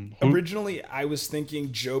 Originally, I was thinking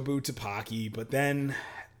Jobu Tupaki, but then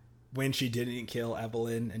when she didn't kill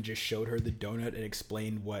Evelyn and just showed her the donut and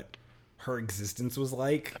explained what her existence was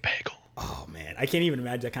like. The bagel. Oh, man. I can't even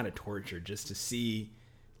imagine that kind of torture, just to see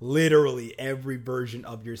literally every version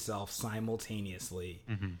of yourself simultaneously.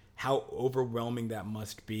 Mm-hmm. How overwhelming that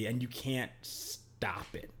must be, and you can't stop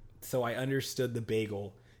it. So I understood the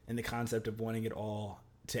bagel and the concept of wanting it all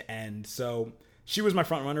to end. So she was my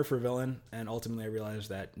front runner for villain, and ultimately I realized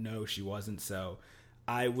that no, she wasn't. So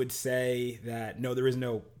I would say that no, there is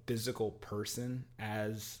no physical person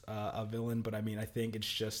as a villain, but I mean, I think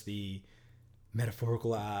it's just the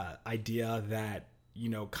metaphorical idea that,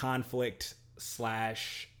 conflict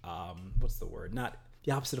slash what's the word? Not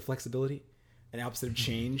the opposite of flexibility, an opposite of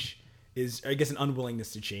change is, I guess, an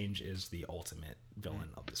unwillingness to change is the ultimate villain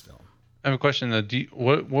of this film. I have a question though.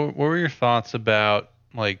 What were your thoughts about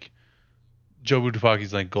like Jobu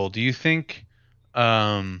Tupaki's like goal? Do you think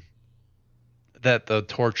that the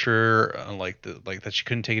torture, that she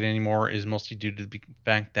couldn't take it anymore, is mostly due to the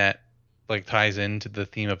fact that like ties into the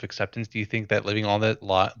theme of acceptance. Do you think that living all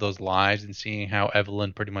those lives and seeing how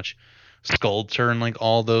Evelyn pretty much scolds her and like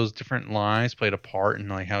all those different lies played a part in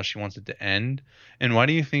like how she wants it to end? And why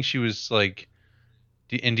do you think she was like?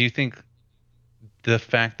 Do you think the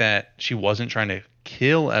fact that she wasn't trying to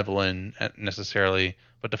kill Evelyn necessarily,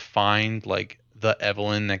 but to find like the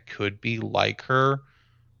Evelyn that could be like her?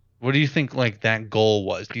 What do you think like that goal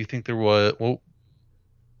was? Do you think there was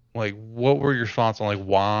what were your thoughts on like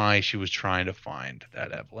why she was trying to find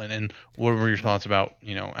that Evelyn, and what were your thoughts about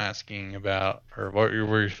asking about, or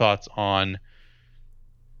were your thoughts on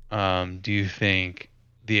do you think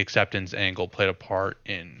the acceptance angle played a part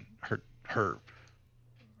in her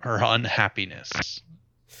unhappiness?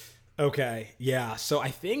 Okay, yeah. So I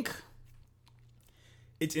think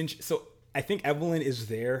so I think Evelyn is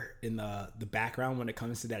there in the background when it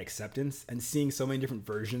comes to that acceptance and seeing so many different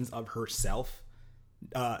versions of herself,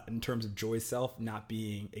 in terms of Joy's self not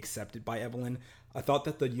being accepted by Evelyn. I thought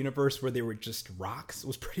that the universe where they were just rocks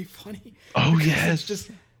was pretty funny. Oh Because yes. it's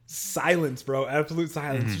just silence, bro. Absolute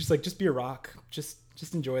silence. Mhm. Just like, just be a rock. Just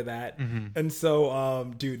enjoy that. Mhm. And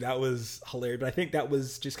so, dude, that was hilarious. But I think that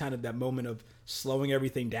was just kind of that moment of slowing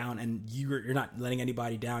everything down, and you're not letting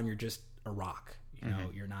anybody down. You're just a rock.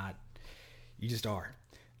 You're not. You just are.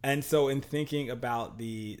 And so, in thinking about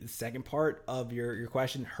the second part of your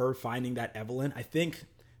question, her finding that Evelyn, I think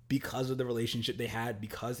because of the relationship they had,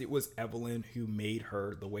 because it was Evelyn who made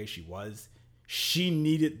her the way she was, she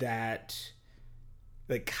needed that,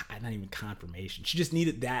 like, not even confirmation. She just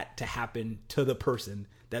needed that to happen to the person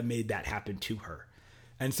that made that happen to her.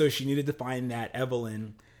 And so she needed to find that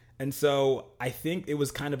Evelyn. And so I think it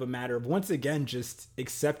was kind of a matter of, once again, just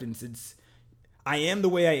acceptance. I am the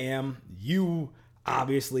way I am. You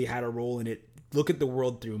obviously had a role in it. Look at the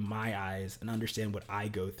world through my eyes and understand what I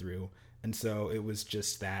go through. And so it was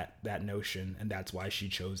just that notion, and that's why she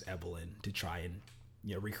chose Evelyn to try and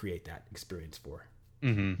recreate that experience for her.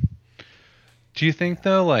 Mhm. Do you think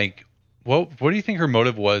though, like, what do you think her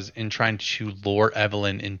motive was in trying to lure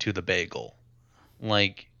Evelyn into the bagel?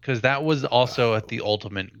 Like, because that was also at the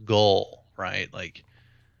ultimate goal, right? Like,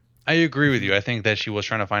 I agree with you. I think that she was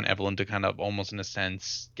trying to find Evelyn to kind of almost in a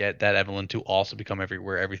sense get that Evelyn to also become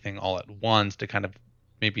everywhere, everything all at once, to kind of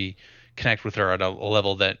maybe connect with her at a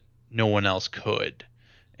level that no one else could.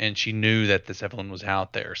 And she knew that this Evelyn was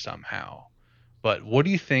out there somehow. But what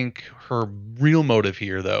do you think her real motive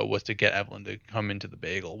here, though, was to get Evelyn to come into the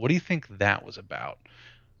bagel? What do you think that was about?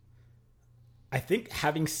 I think,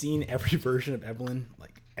 having seen every version of Evelyn,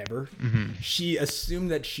 like, ever, Mm-hmm. she assumed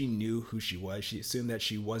that she knew who she was. She assumed that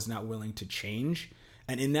she was not willing to change.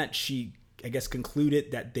 And in that, she, I guess,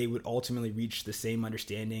 concluded that they would ultimately reach the same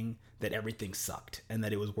understanding that everything sucked and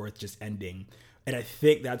that it was worth just ending. And I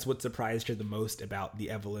think that's what surprised her the most about the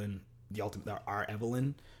Evelyn, the ultimate, our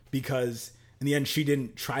Evelyn, because in the end, she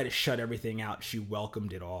didn't try to shut everything out. She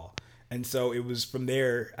welcomed it all. And so it was from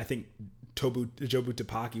there, I think, Jobu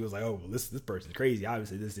Tapaki was like, oh, well, this person's crazy.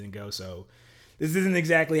 Obviously, this didn't go. So this isn't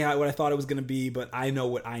exactly what I thought it was going to be, but I know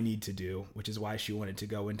what I need to do, which is why she wanted to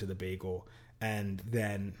go into the bagel. And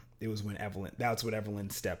then it was when that's when Evelyn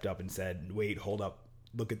stepped up and said, wait, hold up,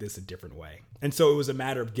 look at this a different way. And so it was a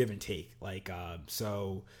matter of give and take. Like,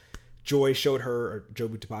 so Joy showed her, or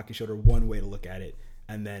Jobu Tapaki showed her one way to look at it,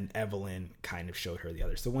 and then Evelyn kind of showed her the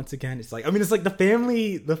other. So once again, it's like, it's like the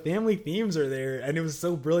family themes are there, and it was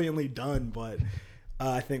so brilliantly done. But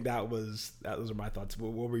I think those were my thoughts.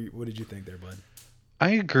 What did you think there, bud? I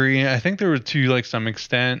agree. I think there were to like some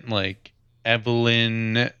extent, like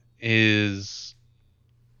Evelyn is,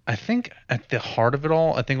 I think at the heart of it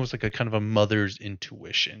all, I think it was like a kind of a mother's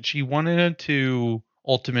intuition. She wanted to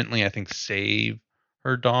ultimately, I think, save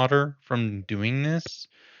her daughter from doing this.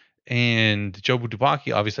 And Joe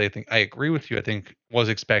Budubaki, obviously, I think I agree with you. I think was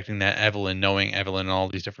expecting that Evelyn, knowing Evelyn in all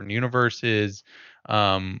these different universes,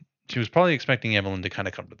 she was probably expecting Evelyn to kind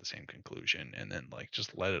of come to the same conclusion, and then like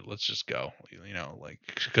just let's just go, like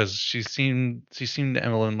because she seemed to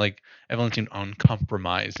Evelyn, like Evelyn seemed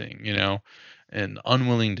uncompromising, and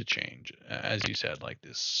unwilling to change, as you said, like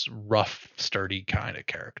this rough, sturdy kind of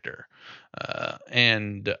character.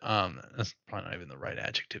 And that's probably not even the right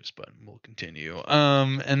adjectives, but we'll continue.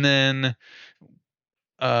 And then,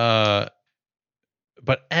 uh,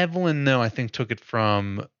 but Evelyn, though, I think took it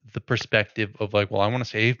from the perspective of like, well, I want to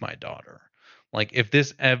save my daughter. Like, if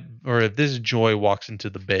this Joy walks into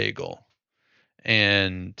the bagel,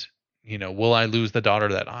 and will I lose the daughter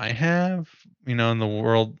that I have, in the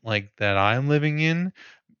world like that I'm living in?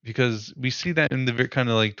 Because we see that in the very kind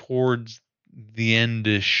of like towards the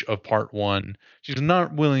endish of part one, she's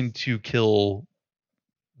not willing to kill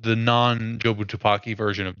the non Jobu Tupaki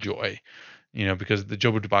version of Joy. because the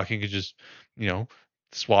Jobu Tupaki could just,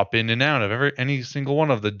 swap in and out of any single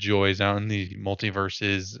one of the joys out in the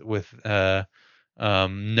multiverses with no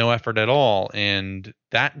effort at all. And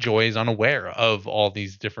that joy is unaware of all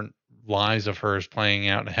these different lives of hers playing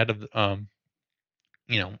out ahead of,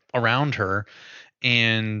 around her.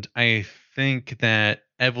 And I think that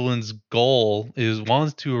Evelyn's goal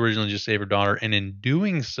was to originally just save her daughter, and in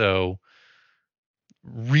doing so,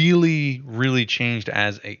 really, really changed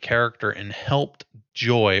as a character and helped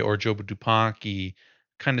Joy or Jobu Tupaki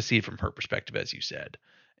kind of see it from her perspective, as you said.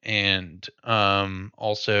 And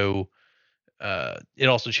also, it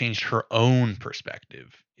also changed her own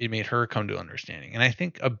perspective. It made her come to understanding. And I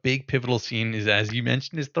think a big pivotal scene is, as you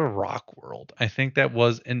mentioned, is the rock world. I think that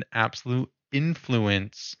was an absolute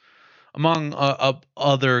influence among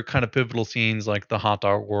other kind of pivotal scenes like the hot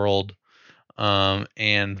dog world,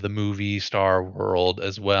 and the movie star world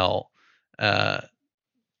as well,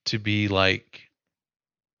 to be like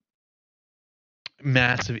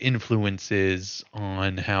massive influences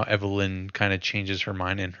on how Evelyn kind of changes her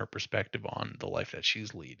mind and her perspective on the life that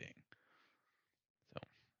she's leading. So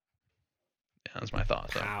yeah, that's my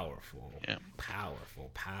thought. Powerful. Yeah.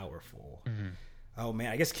 Powerful. Mm-hmm. Oh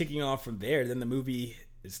man, I guess kicking off from there, then the movie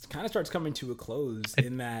kind of starts coming to a close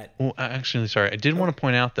in that. Well, actually, sorry, I did want to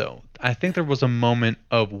point out though. I think there was a moment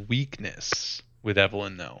of weakness with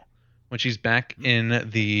Evelyn though, when she's back in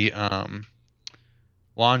the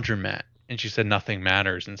laundromat and she said nothing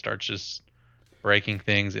matters and starts just breaking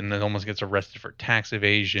things and then almost gets arrested for tax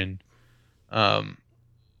evasion.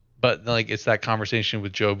 But like it's that conversation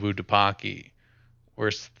with Jobu Tupaki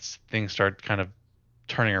where things start kind of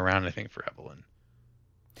turning around, I think, for Evelyn.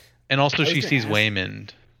 And also she sees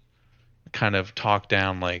Waymond kind of talk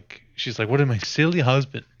down, like she's like, what did my silly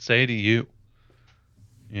husband say to you?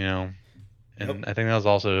 And yep. I think that was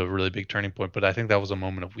also a really big turning point, but I think that was a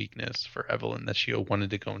moment of weakness for Evelyn, that she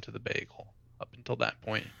wanted to go into the bagel up until that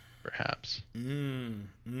point, perhaps. Do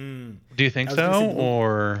you think so?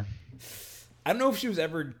 Or I don't know if she was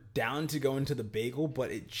ever down to go into the bagel,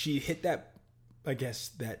 but she hit that, I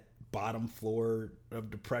guess, that bottom floor of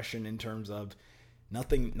depression in terms of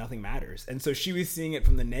nothing matters. And so she was seeing it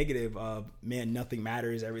from the negative of, man, nothing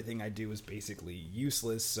matters. Everything I do is basically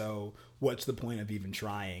useless. So what's the point of even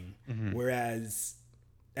trying? Mm-hmm. Whereas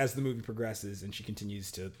as the movie progresses and she continues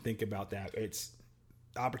to think about that,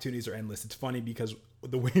 opportunities are endless. It's funny because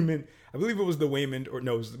the Waymond, I believe it was the Waymond, or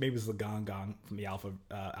no, maybe it was the Gong Gong from the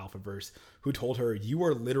Alphaverse, who told her, you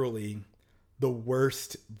are literally the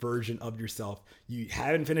worst version of yourself. You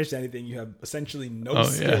haven't finished anything. You have essentially no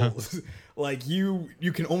skills. Yeah. Like you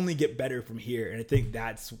can only get better from here. And I think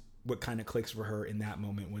that's what kind of clicks for her in that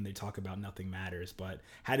moment when they talk about nothing matters. But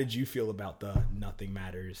how did you feel about the nothing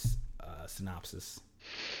matters synopsis?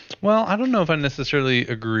 Well, I don't know if I necessarily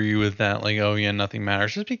agree with that. Like, oh yeah, nothing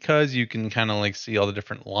matters. Just because you can kind of like see all the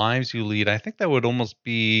different lives you lead, I think that would almost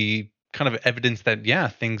be kind of evidence that, yeah,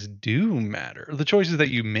 things do matter. The choices that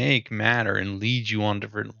you make matter and lead you on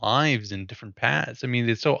different lives and different paths. I mean,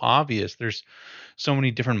 it's so obvious. There's so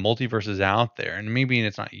many different multiverses out there, and maybe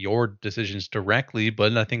it's not your decisions directly,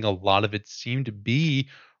 but I think a lot of it seemed to be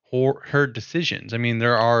her decisions. I mean,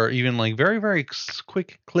 there are even like very, very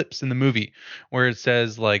quick clips in the movie where it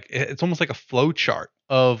says like, it's almost like a flow chart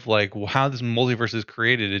of like how this multiverse is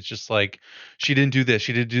created. It's just like, she didn't do this,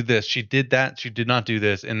 she did do this, she did that, she did not do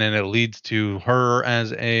this, and then it leads to her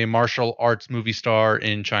as a martial arts movie star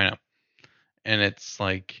in China. And it's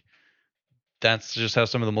like, that's just how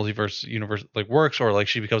some of the multiverse universe like works, or like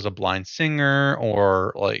she becomes a blind singer,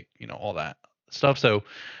 or like, all that stuff. So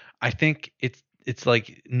I think it's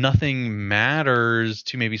like nothing matters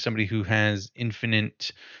to maybe somebody who has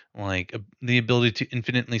infinite, like the ability to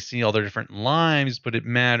infinitely see all their different lives, but it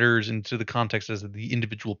matters into the context as the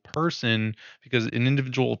individual person, because an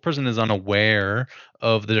individual person is unaware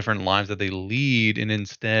of the different lives that they lead, and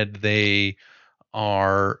instead they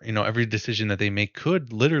are, every decision that they make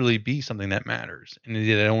could literally be something that matters, and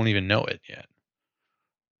they don't even know it yet.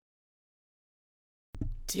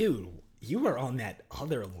 Dude, you are on that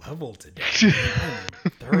other level today.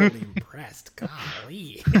 I'm thoroughly impressed.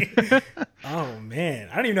 Golly. Oh, man.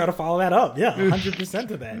 I don't even know how to follow that up. Yeah, 100%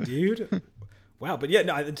 to that, dude. Wow. But yeah,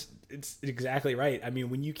 no, it's exactly right. I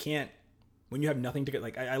mean, when you have nothing to get,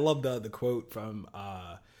 like, I love the quote from,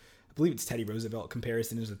 I believe it's Teddy Roosevelt,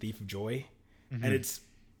 comparison is a thief of joy. Mm-hmm. And it's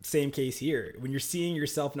same case here. When you're seeing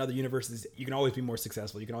yourself in other universes, you can always be more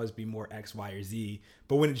successful. You can always be more X, Y, or Z.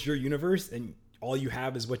 But when it's your universe and all you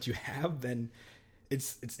have is what you have, then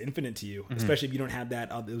it's infinite to you, especially if you don't have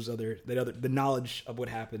the knowledge of what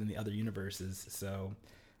happened in the other universes. So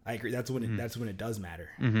I agree. That's when it does matter.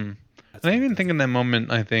 Mm-hmm. That's And I when it even does think in that matter.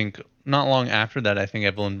 moment, I think not long after that, I think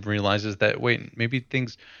Evelyn realizes that wait, maybe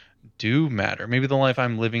things do matter. Maybe the life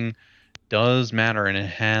I'm living does matter, and it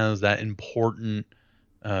has that important,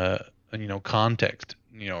 uh, context,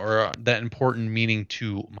 or that important meaning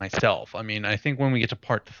to myself. I mean, I think when we get to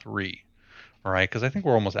part three, all right, because I think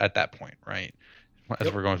we're almost at that point, right? As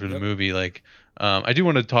Yep. we're going through the Yep. movie, like, I do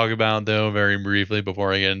want to talk about though very briefly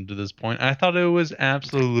before I get into this point. I thought it was Okay.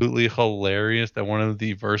 absolutely hilarious that one of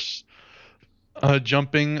the verse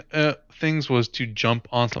jumping things was to jump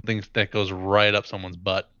on something that goes right up someone's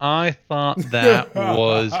butt. I thought that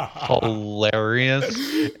was hilarious.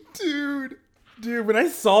 dude, dude, when I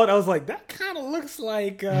saw it, I was like, that kind of looks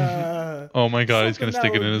like Oh my god, he's gonna something that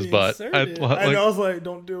stick it in would his be butt. I inserted. thought And like, I was like,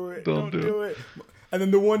 don't do it, don't don't do it. do it. And then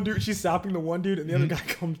the one dude, she's stopping the one dude, and the other guy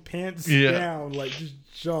comes pants Yeah, down, like just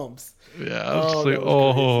jumps. yeah. I was just Oh, like, that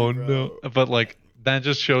was crazy, oh no. bro. But like that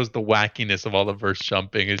just shows the wackiness of all the verse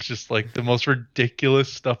jumping. It's just like the most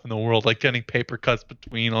ridiculous stuff in the world, like getting paper cuts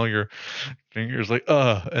between all your fingers, like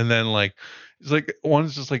and then like it's like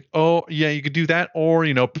one's just like, oh yeah, you could do that, or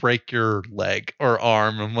break your leg or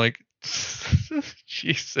arm. I'm like,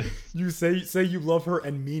 Jesus. You say you love her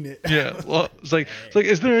and mean it. I Yeah, was well, like, it's like,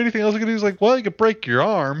 is there anything else I can do? He's like, well, you could break your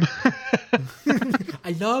arm. dang.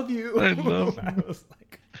 I love you. I love. I was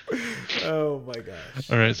like, oh my gosh.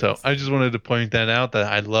 All right, so That's I so just funny. wanted to point that out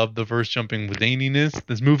that I love the verse jumping zaniness.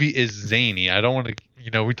 This movie is zany. I don't want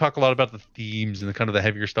to, we talk a lot about the themes and the kind of the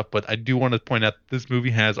heavier stuff, but I do want to point out this movie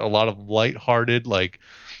has a lot of lighthearted, like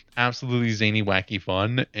absolutely zany, wacky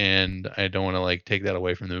fun, and I don't want to like take that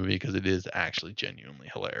away from the movie because it is actually genuinely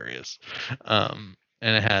hilarious. And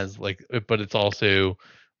it has like, but it's also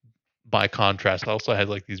by contrast also has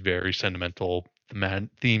like these very sentimental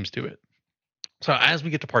themes to it. So as we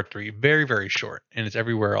get to part three, very, very short, and it's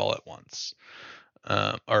everywhere all at once,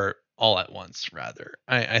 or all at once rather.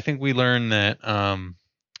 I think we learn that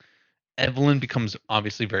Evelyn becomes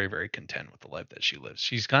obviously very, very content with the life that she lives.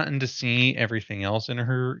 She's gotten to see everything else in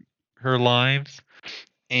her lives,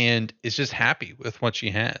 and is just happy with what she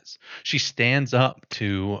has. She stands up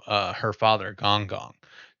to her father, Gong Gong,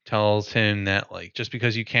 tells him that like just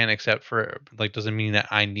because you can't accept for like doesn't mean that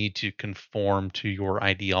I need to conform to your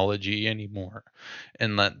ideology anymore,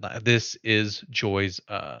 and that this is Joy's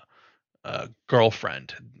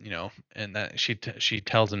girlfriend, and that she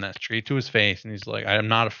tells him that straight to his face, and he's like, I'm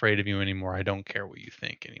not afraid of you anymore. I don't care what you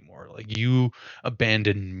think anymore. Like you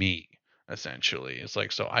abandoned me, essentially. It's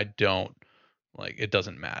like so I don't like it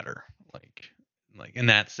doesn't matter like in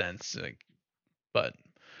that sense like but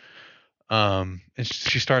and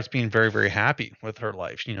she starts being very, very happy with her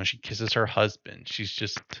life. She kisses her husband. She's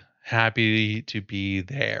just happy to be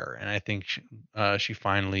there, and I think she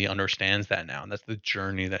finally understands that now, and that's the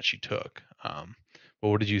journey that she took. But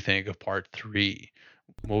what did you think of part three?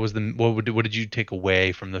 What did you take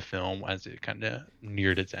away from the film as it kind of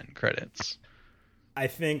neared its end credits? I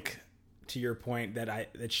think to your point that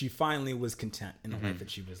she finally was content in the life Hmm. that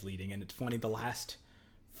she was leading. And it's funny, the last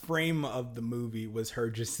frame of the movie was her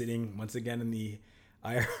just sitting once again in the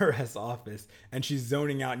IRS office, and she's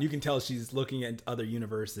zoning out, and you can tell she's looking at other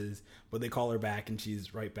universes, but they call her back and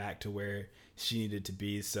she's right back to where she needed to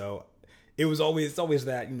be. So it's always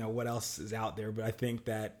that, what else is out there, but I think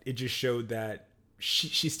that it just showed that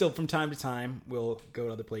she still from time to time will go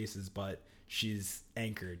to other places, but she's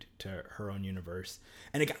anchored to her own universe.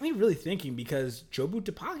 And it got me really thinking, because Jobu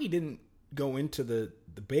Tapaki didn't go into the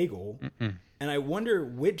bagel, Mm-mm. and I wonder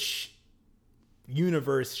which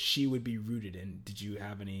universe she would be rooted in. Did you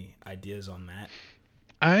have any ideas on that?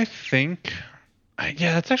 I think,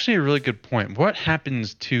 yeah, that's actually a really good point. What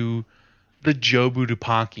happens to the Jobu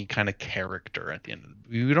Tupaki kind of character at the end of the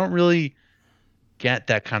movie? We don't really get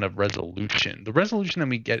that kind of resolution. The resolution that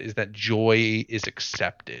we get is that Joy is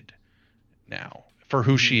accepted now for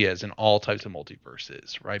who Mm-hmm. she is in all types of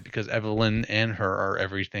multiverses, right? Because Evelyn and her are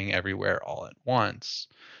everything everywhere all at once.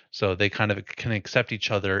 So they kind of can accept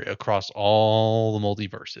each other across all the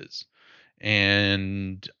multiverses.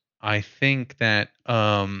 And I think that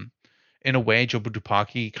in a way Jobu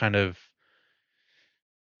Tupaki kind of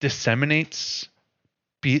disseminates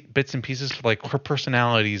bits and pieces, like her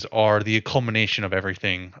personalities are the culmination of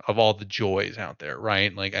everything, of all the joys out there,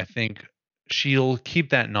 right? Like I think she'll keep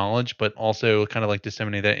that knowledge but also kind of like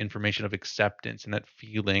disseminate that information of acceptance and that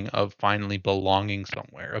feeling of finally belonging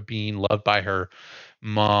somewhere, of being loved by her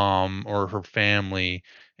mom or her family,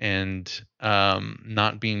 and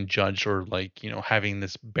not being judged, or like having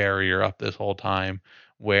this barrier up this whole time,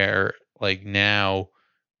 where like now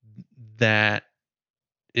that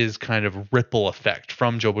is kind of ripple effect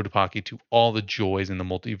from Jobu Tupaki to all the joys in the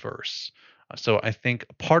multiverse. So I think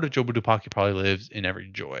part of Jobu Tupaki probably lives in every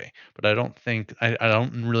Joy, but I don't think I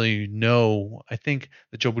don't really know. I think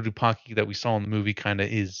the Jobu Tupaki that we saw in the movie kind of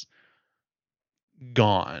is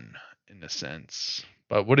gone in a sense.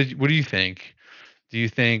 But what do you think? Do you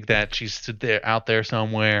think that she's there out there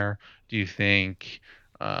somewhere? Do you think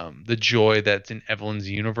the Joy that's in Evelyn's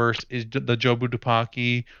universe is the Jobu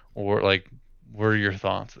Tupaki, or like, what are your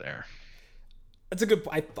thoughts there? That's a good.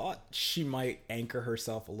 I thought she might anchor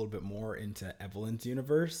herself a little bit more into Evelyn's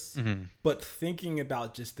universe, Mm-hmm. but thinking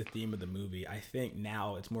about just the theme of the movie, I think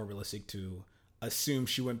now it's more realistic to assume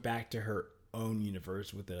she went back to her own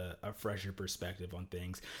universe with a fresher perspective on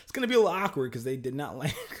things. It's going to be a little awkward because they did not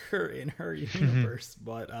like her in her universe,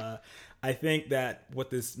 but I think that what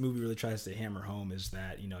this movie really tries to hammer home is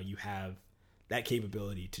that you have that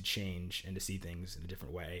capability to change and to see things in a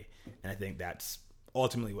different way, and I think that's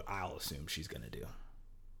ultimately what I'll assume she's going to do.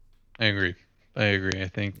 I agree. I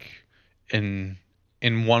think in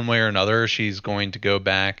one way or another, she's going to go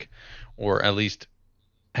back, or at least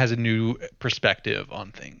has a new perspective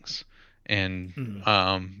on things. And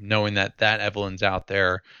knowing that Evelyn's out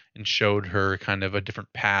there and showed her kind of a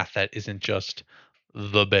different path that isn't just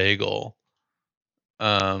the bagel,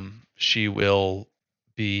 she will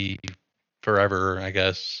be forever, I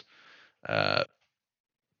guess, uh,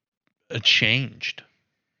 changed.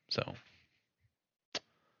 So,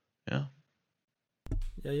 yeah.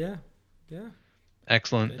 Yeah.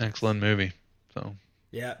 Excellent movie. So,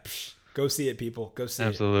 yeah, go see it, people. Go see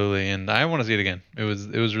absolutely. And I want to see it again. It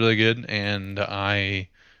was really good, and I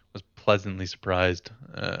was pleasantly surprised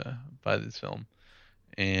by this film.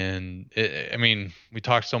 And I mean, we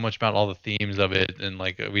talked so much about all the themes of it, and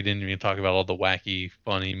like we didn't even talk about all the wacky,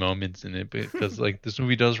 funny moments in it, because like this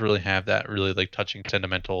movie does really have that really like touching,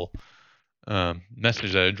 sentimental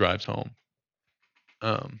message that it drives home.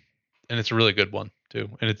 And it's a really good one too,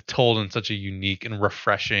 and it's told in such a unique and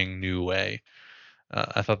refreshing new way.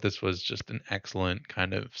 I thought this was just an excellent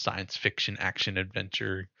kind of science fiction action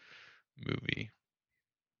adventure movie.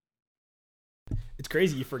 It's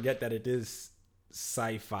crazy you forget that it is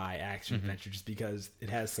sci-fi action adventure just because it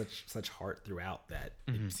has such heart throughout that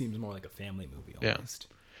it seems more like a family movie almost.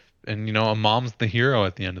 Yeah. And a mom's the hero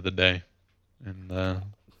at the end of the day, and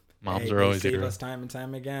moms are always save heroes. us time and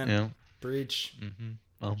time again. Yeah. Breach.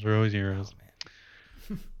 Moms are always heroes.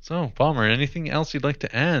 Oh, So, Palmer, anything else you'd like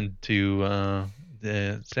to add to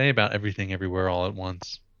say about Everything Everywhere All at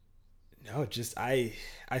Once? No, just I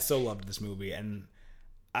so loved this movie, and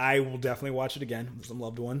I will definitely watch it again with some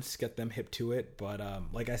loved ones, get them hip to it. But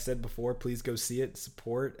like I said before, please go see it,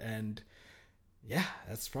 support, and yeah,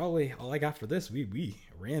 that's probably all I got for this. We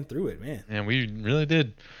ran through it, man. And we really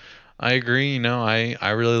did. I agree. I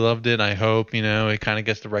really loved it. I hope it kind of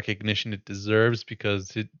gets the recognition it deserves,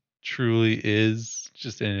 because it truly is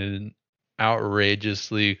just an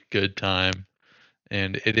outrageously good time,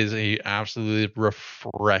 and it is a absolutely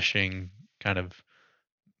refreshing kind of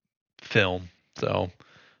film. So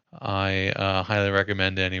I highly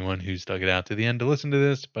recommend to anyone who stuck it out to the end to listen to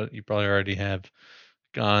this, but you probably already have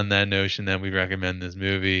gotten that notion that we recommend this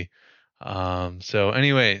movie. So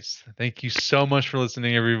anyways, thank you so much for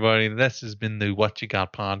listening, everybody. This has been the What You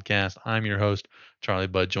Got podcast. I'm your host, Charlie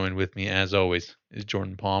Budd. Joined with me, as always, is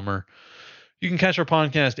Jordan Palmer. You can catch our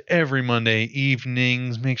podcast every Monday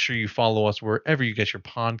evenings. Make sure you follow us wherever you get your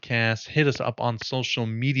podcasts. Hit us up on social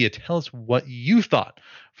media. Tell us what you thought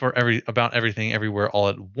about Everything Everywhere All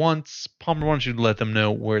at Once. Palmer, why don't you let them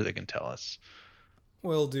know where they can tell us?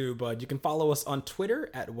 Will do, bud. You can follow us on Twitter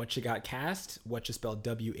at WhatYouGotCast, what you spell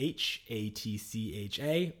WHATCHA,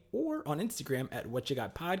 or on Instagram at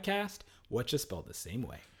WhatYouGotPodcast, what you spelled the same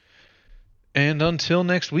way. And until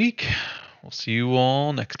next week, we'll see you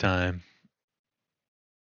all next time.